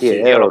esatto, 20 sì.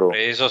 Io l'ho euro.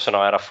 preso, se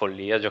no era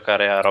follia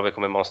giocare a robe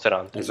come Monster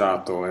Hunter.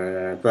 Esatto,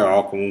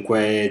 però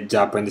comunque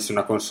già prendersi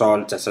una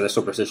console, cioè se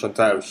adesso PlayStation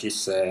 3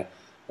 uscisse,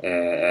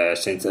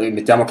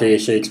 mettiamo che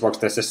esce Xbox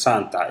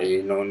 360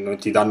 e non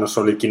ti danno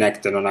solo il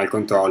Kinect e non hai il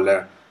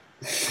controller,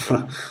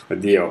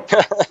 oddio,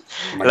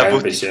 La magari un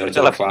butti pensiero fuori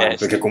già lo dalla fanno, perché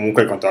finestra.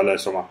 comunque il controller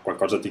insomma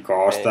qualcosa ti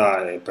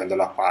costa e prendo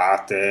la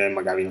parte,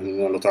 magari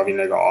non lo trovi in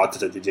negozio,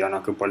 cioè ti girano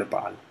anche un po' le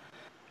palle.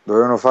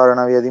 Dovevano fare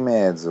una via di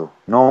mezzo,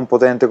 non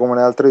potente come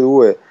le altre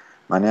due,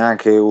 ma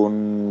neanche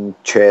un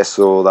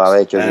cesso da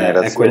vecchia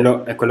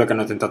generazione. È quello che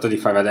hanno tentato di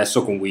fare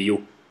adesso con Wii U,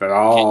 Che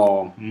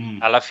però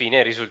alla fine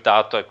il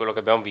risultato è quello che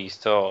abbiamo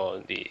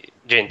visto di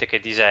gente che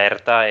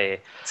diserta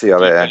e Sì,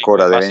 vabbè, titoli come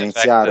ancora deve Mass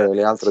iniziare, Effect.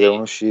 le altre Sì,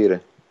 devono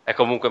uscire. è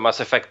comunque Mass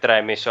Effect 3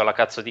 è messo alla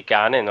cazzo di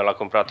cane e non l'ha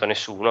comprato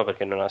nessuno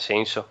perché non ha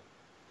senso.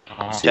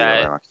 No. Sì, vabbè,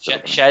 Cioè, ma chi se lo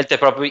prende? scelte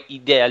proprio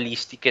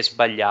idealistiche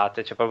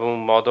sbagliate, c'è proprio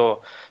un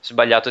modo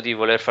sbagliato di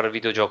voler fare il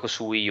videogioco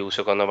su Wii U,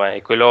 secondo me,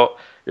 e quello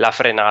la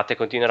frenate,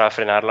 continuerà a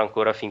frenarlo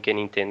ancora finché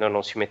Nintendo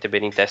non si mette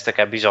bene in testa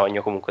che ha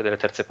bisogno comunque delle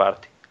terze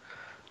parti,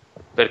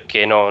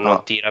 perché non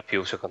No, tira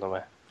più, secondo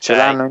me. ce Cioè,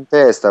 l'hanno in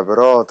testa,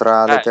 però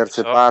tra le lo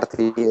terze so.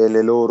 parti e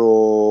le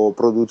loro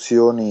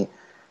produzioni,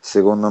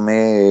 secondo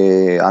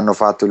me hanno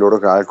fatto i loro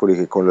calcoli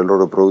che con le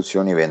loro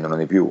produzioni vendono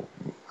di più.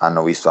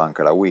 Hanno visto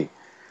anche la Wii.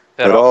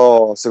 Però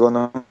Però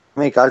secondo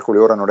me i calcoli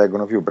ora non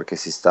reggono più perché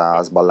si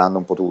sta sballando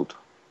un po' tutto.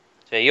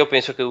 cioè, io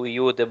penso che Wii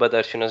U debba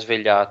darsi una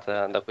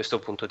svegliata da questo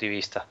punto di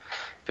vista,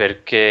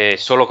 perché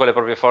solo con le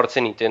proprie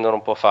forze Nintendo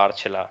non può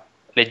farcela.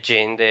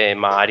 Leggende,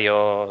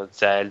 Mario,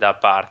 Zelda a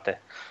parte.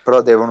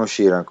 Però devono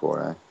uscire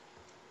ancora.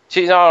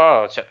 Sì,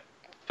 no, cioè,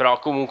 però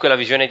comunque la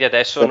visione di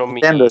adesso Per non mi...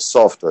 Nintendo è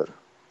software,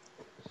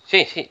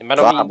 Sì, sì, ma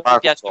non mi va con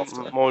piace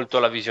software. molto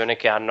la visione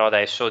che hanno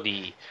adesso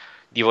di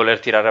voler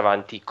tirare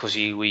avanti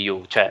così Wii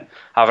U. Cioè,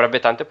 avrebbe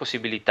tante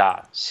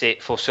possibilità se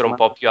fossero un Ma,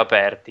 po' più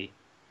aperti,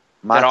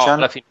 ma però c'hanno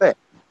alla fine... problemi,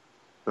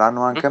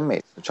 l'hanno Mm? anche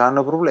ammesso,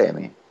 c'hanno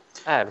problemi.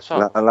 Lo so.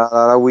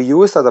 La Wii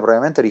U è stata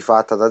praticamente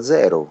rifatta da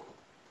zero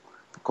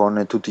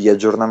con tutti gli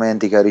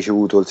aggiornamenti che ha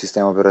ricevuto il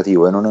sistema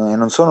operativo e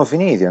non sono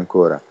finiti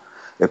ancora.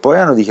 E poi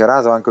hanno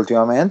dichiarato anche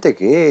ultimamente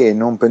che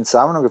non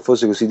pensavano che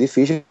fosse così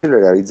difficile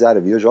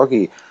realizzare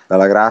videogiochi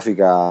dalla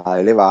grafica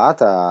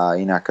elevata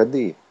in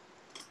HD.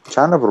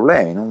 C'hanno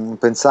problemi, non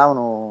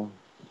pensavano.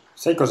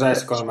 Sai cos'è eh,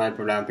 secondo me il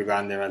problema più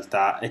grande in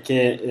realtà? È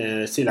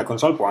che sì, la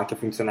console può anche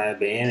funzionare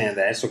bene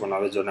adesso con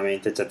nuovi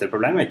aggiornamenti, eccetera. Il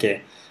problema è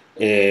che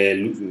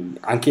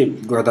anche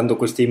guardando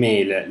queste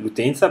email,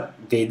 l'utenza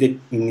vede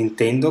in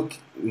Nintendo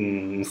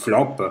un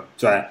flop.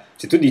 Cioè,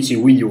 se tu dici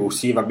Wii U,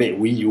 sì, vabbè,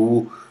 Wii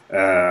U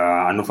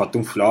hanno fatto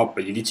un flop,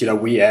 gli dici la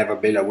Wii,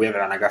 vabbè, la Wii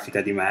avrà una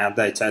grafica di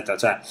merda, eccetera.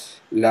 Cioè,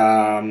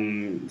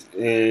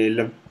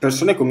 le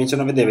persone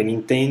cominciano a vedere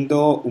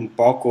Nintendo un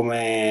po'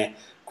 come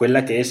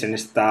quella che se ne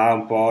sta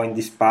un po' in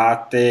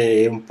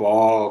disparte e un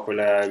po' con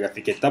la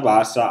grafichetta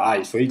bassa, ha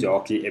i suoi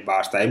giochi e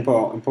basta. È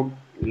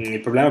il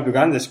problema più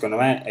grande secondo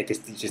me è che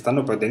ci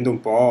stanno perdendo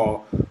un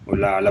po'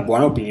 la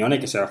buona opinione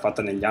che si era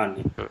fatta negli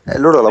anni.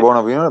 loro la buona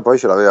opinione poi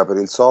ce l'aveva per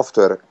il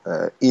software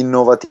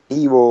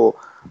innovativo,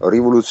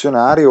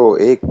 rivoluzionario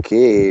e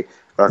che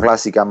la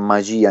classica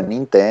magia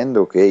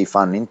Nintendo che i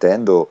fan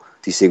Nintendo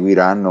ti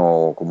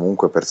seguiranno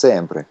comunque per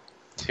sempre.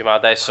 Sì, ma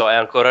adesso è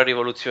ancora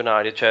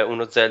rivoluzionario, cioè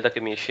uno Zelda che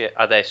mi esce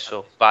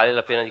adesso, vale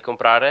la pena di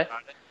comprare?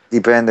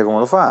 Dipende come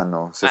lo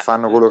fanno. Se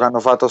fanno quello che Appunto. hanno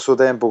fatto a suo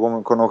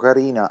tempo con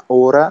Ocarina,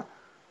 ora,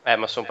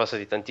 Ma sono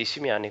passati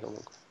tantissimi anni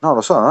comunque. no,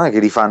 lo so, non è che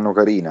rifanno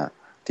Ocarina,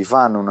 ti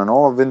fanno una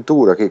nuova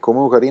avventura che come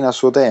Ocarina a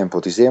suo tempo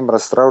ti sembra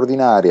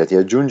straordinaria, ti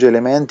aggiunge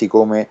elementi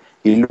come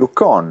il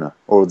look-on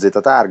o lo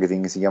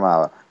Z-targeting si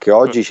chiamava, che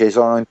oggi ci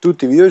sono in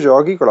tutti i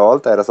videogiochi, quella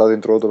volta era stato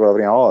introdotto per la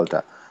prima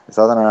volta. È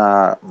stata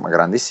una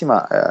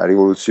grandissima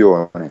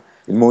rivoluzione.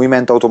 Il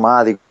movimento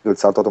automatico, il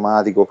salto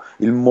automatico,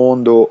 il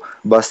mondo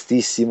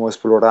vastissimo,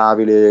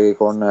 esplorabile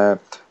con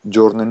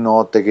giorno e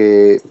notte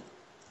che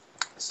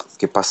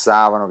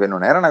passavano, che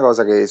non era una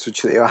cosa che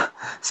succedeva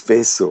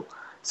spesso.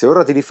 Se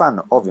ora ti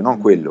rifanno, ovvio,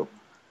 non quello,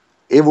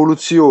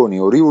 evoluzioni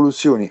o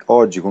rivoluzioni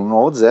oggi con un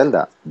nuovo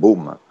Zelda,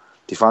 boom,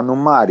 ti fanno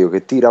un Mario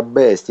che tira a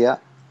bestia,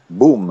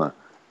 boom,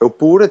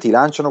 oppure ti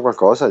lanciano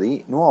qualcosa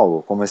di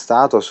nuovo, come è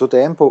stato a suo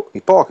tempo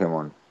i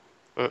Pokémon,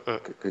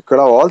 che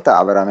quella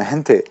volta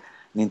veramente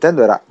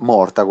Nintendo era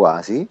morta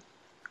quasi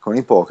con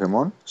i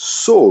Pokémon,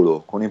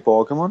 solo con i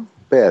Pokémon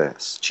per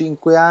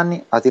 5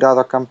 anni ha tirato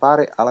a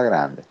campare alla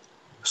grande,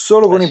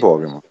 solo con i Sì.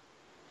 Pokémon.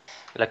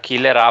 La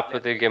killer app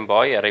del Game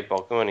Boy era i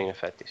Pokémon, in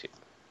effetti, sì.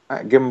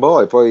 Game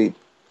Boy, poi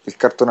il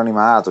cartone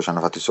animato, ci hanno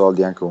fatto i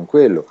soldi anche con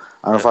quello.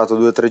 Hanno fatto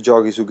 2 o 3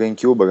 giochi su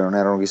GameCube che non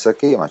erano chissà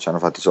che, ma ci hanno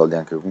fatto i soldi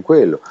anche con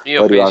quello.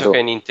 Io Poi è penso arrivato...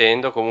 che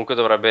Nintendo comunque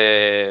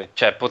dovrebbe,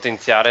 cioè,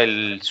 potenziare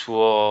il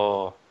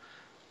suo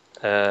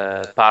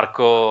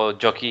parco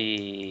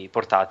giochi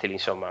portatili,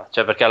 insomma,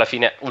 cioè, perché alla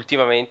fine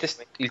ultimamente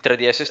il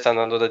 3DS sta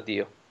andando da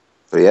Dio.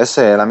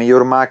 3DS è la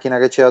miglior macchina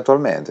che c'è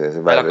attualmente.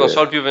 Se È vai a la vedere.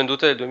 console più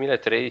venduta del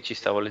 2013,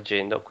 stavo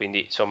leggendo,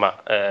 quindi insomma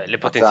le Ma c'ha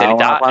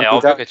potenzialità è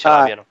ovvio che ce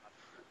l'abbiano.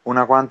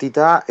 una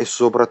quantità e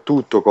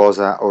soprattutto,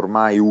 cosa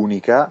ormai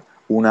unica,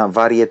 una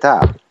varietà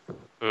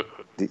Mm.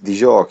 di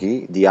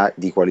giochi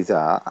di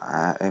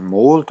qualità è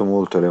molto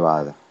molto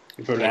elevata.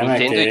 Il E problema è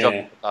Nintendo i giochi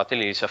che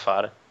portatili li sa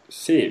fare.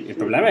 sì, il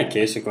problema è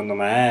che secondo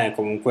me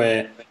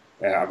comunque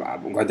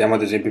guardiamo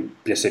ad esempio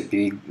PSP,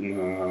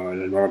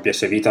 la nuova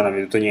PS Vita non ha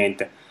venduto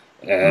niente.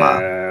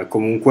 Ma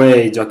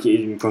Comunque i giochi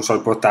in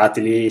console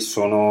portatili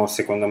sono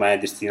secondo me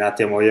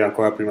destinati a morire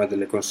ancora prima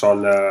delle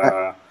console,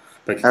 eh,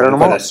 perché erano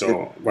comunque mossi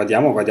adesso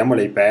guardiamo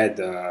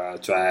l'iPad,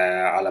 cioè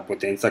ha la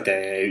potenza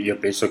che io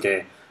penso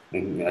che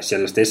sia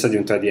la stessa di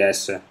un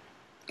 3DS,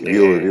 di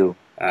che più.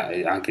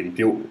 anche di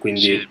più, Sì,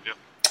 quindi di più.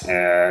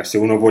 se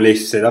uno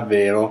volesse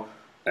davvero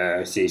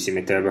sì, si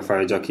metterebbe a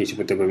fare giochi, si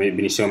potrebbe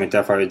benissimo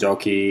mettere a fare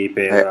giochi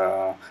per...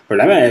 Eh, il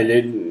problema è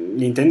che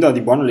Nintendo ha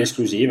di buono le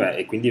esclusive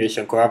e quindi riesce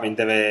ancora a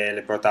vendere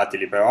le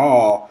portatili,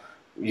 però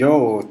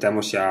io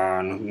temo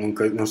sia,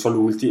 non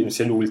so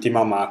sia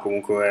l'ultima, ma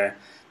comunque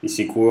di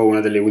sicuro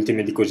una delle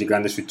ultime di così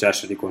grande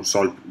successo di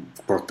console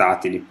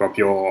portatili,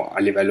 proprio a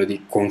livello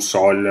di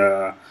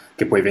console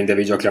che puoi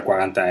vendere i giochi a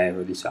 40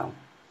 euro, diciamo.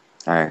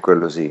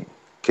 quello sì.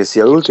 Che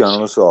sia Questo l'ultima non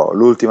sì. lo so,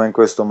 l'ultima in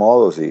questo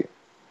modo sì.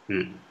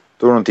 Mm.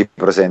 Tu non ti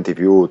presenti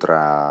più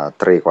tra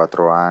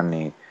 3-4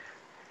 anni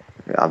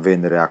a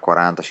vendere a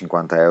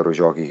 40-50 euro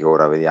giochi che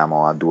ora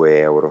vediamo a 2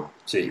 euro.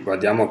 Sì,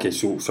 guardiamo che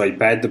su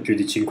iPad più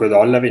di 5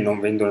 dollari non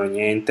vendono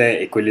niente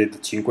e quelli da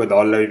 5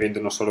 dollari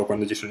vendono solo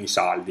quando ci sono i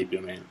saldi più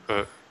o meno.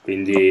 Mm.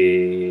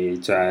 Quindi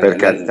cioè, Per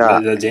carità,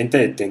 la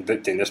gente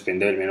tende a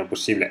spendere il meno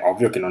possibile.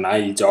 Ovvio che non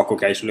hai il gioco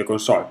che hai sulle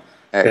console,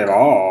 ecco,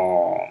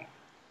 però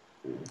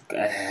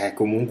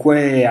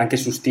comunque anche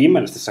su Steam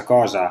è la stessa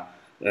cosa.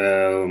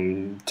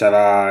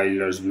 C'era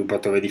il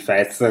sviluppatore di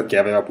Fez che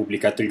aveva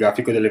pubblicato il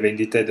grafico delle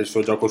vendite del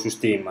suo gioco su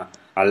Steam.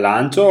 Al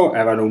lancio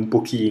erano un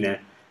pochine,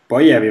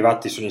 poi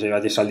sono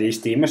arrivati i saldi di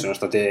Steam e sono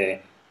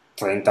state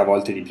 30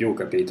 volte di più,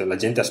 capito? La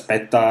gente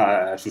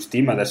aspetta su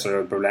Steam, adesso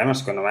il problema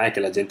secondo me è che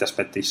la gente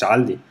aspetta i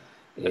saldi.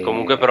 E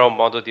comunque però E... un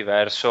modo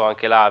diverso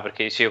anche là,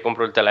 perché se io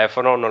compro il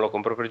telefono non lo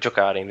compro per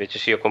giocare, invece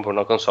se io compro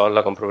una console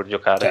la compro per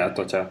giocare.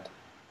 Certo, certo.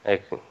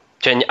 Ecco.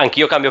 Cioè,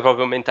 anch'io cambio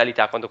proprio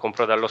mentalità quando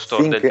compro dallo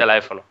store del finché,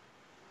 telefono.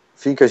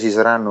 finché ci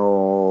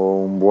saranno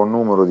un buon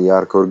numero di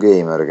hardcore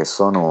gamer che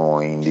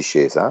sono in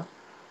discesa,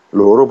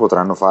 loro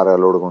potranno fare la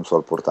loro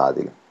console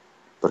portatile.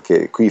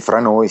 Perché qui fra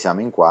noi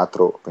siamo in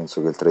 4,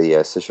 penso che il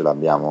 3DS ce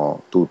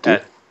l'abbiamo tutti.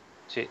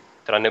 Sì,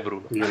 tranne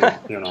Bruno. Io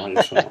no,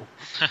 io sono...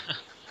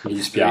 Mi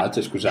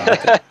dispiace,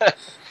 scusate,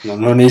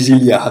 non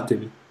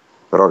esiliatemi.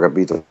 Però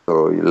capito,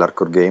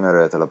 l'hardcore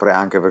gamer te la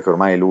anche perché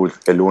ormai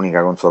è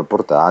l'unica console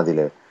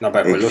portatile. Vabbè,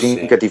 E quello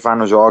finché sì. ti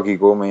fanno giochi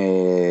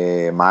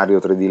come Mario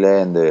 3D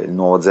Land, il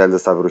nuovo Zelda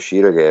sta per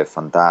uscire che è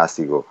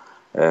fantastico,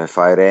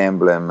 Fire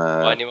Emblem,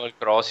 O Animal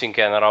Crossing,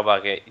 che è una roba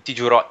che ti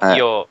giuro, eh,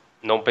 io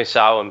non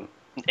pensavo,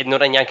 e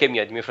non è neanche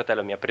mia, di mio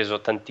fratello mi ha preso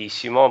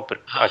tantissimo,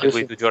 anche sì,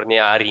 quei sì. 2 giorni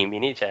a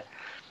Rimini, cioè,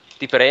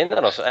 ti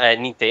prendono,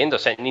 Nintendo,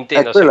 È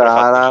Nintendo ha sempre quella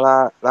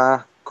fatto...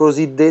 la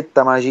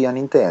cosiddetta magia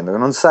Nintendo, che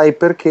non sai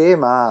perché,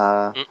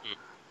 ma Mm-mm.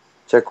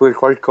 c'è quel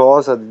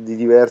qualcosa di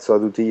diverso da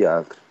tutti gli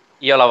altri.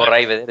 Io la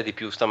vorrei vedere di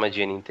più sta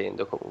magia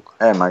Nintendo comunque.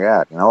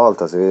 Magari, una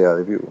volta si vedeva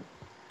di più.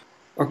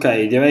 Ok,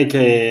 direi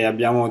che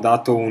abbiamo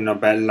dato una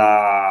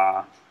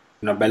bella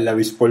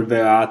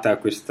rispolverata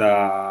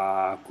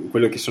a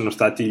quello che sono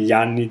stati gli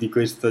anni di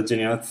questa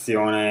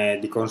generazione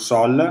di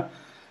console.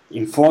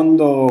 In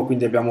fondo,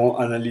 quindi abbiamo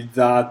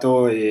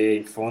analizzato e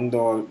in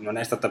fondo non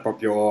è stata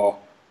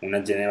proprio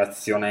una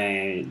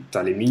generazione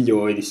tra le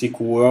migliori di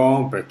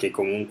sicuro, perché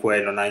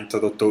comunque non ha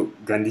introdotto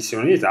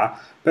grandissime novità,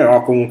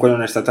 però comunque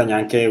non è stata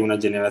neanche una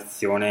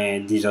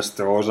generazione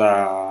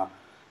disastrosa.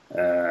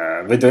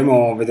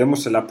 Vedremo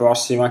se la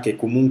prossima, che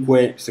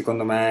comunque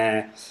secondo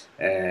me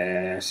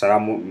sarà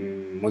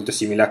molto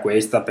simile a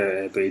questa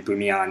per i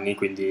primi anni,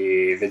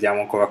 quindi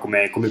vediamo ancora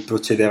come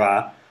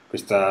procederà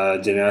questa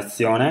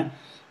generazione.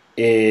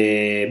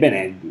 E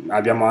bene,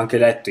 abbiamo anche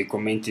letto i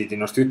commenti dei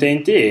nostri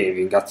utenti e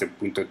ringrazio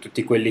appunto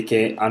tutti quelli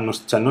che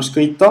ci hanno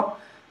scritto.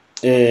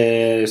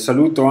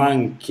 Saluto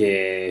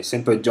anche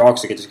sempre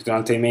Jox che ci ha scritto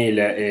un'altra email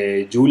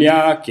e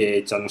Giulia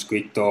che ci hanno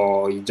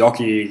scritto i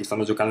giochi che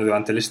stanno giocando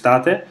durante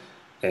l'estate,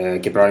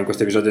 che però in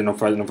questo episodio non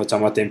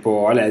facciamo a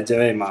tempo a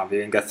leggere, ma vi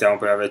ringraziamo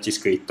per averci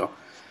scritto.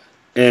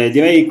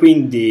 Direi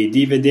quindi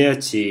di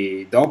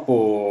vederci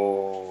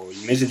dopo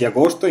il mese di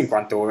agosto, in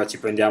quanto ora ci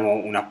prendiamo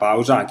una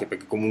pausa, anche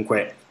perché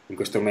comunque in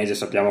questo mese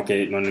sappiamo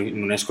che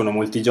non escono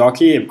molti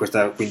giochi e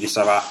questa quindi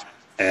sarà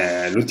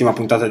l'ultima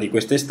puntata di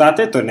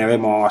quest'estate.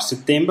 Torneremo a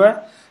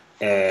settembre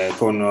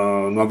con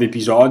nuovi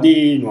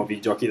episodi, nuovi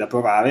giochi da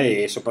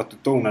provare e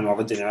soprattutto una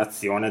nuova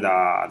generazione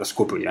da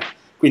scoprire.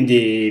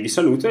 Quindi vi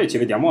saluto e ci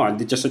vediamo al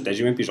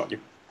 17° episodio.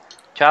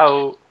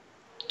 Ciao,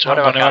 Ciao,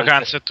 buone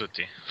vacanze a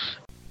tutti.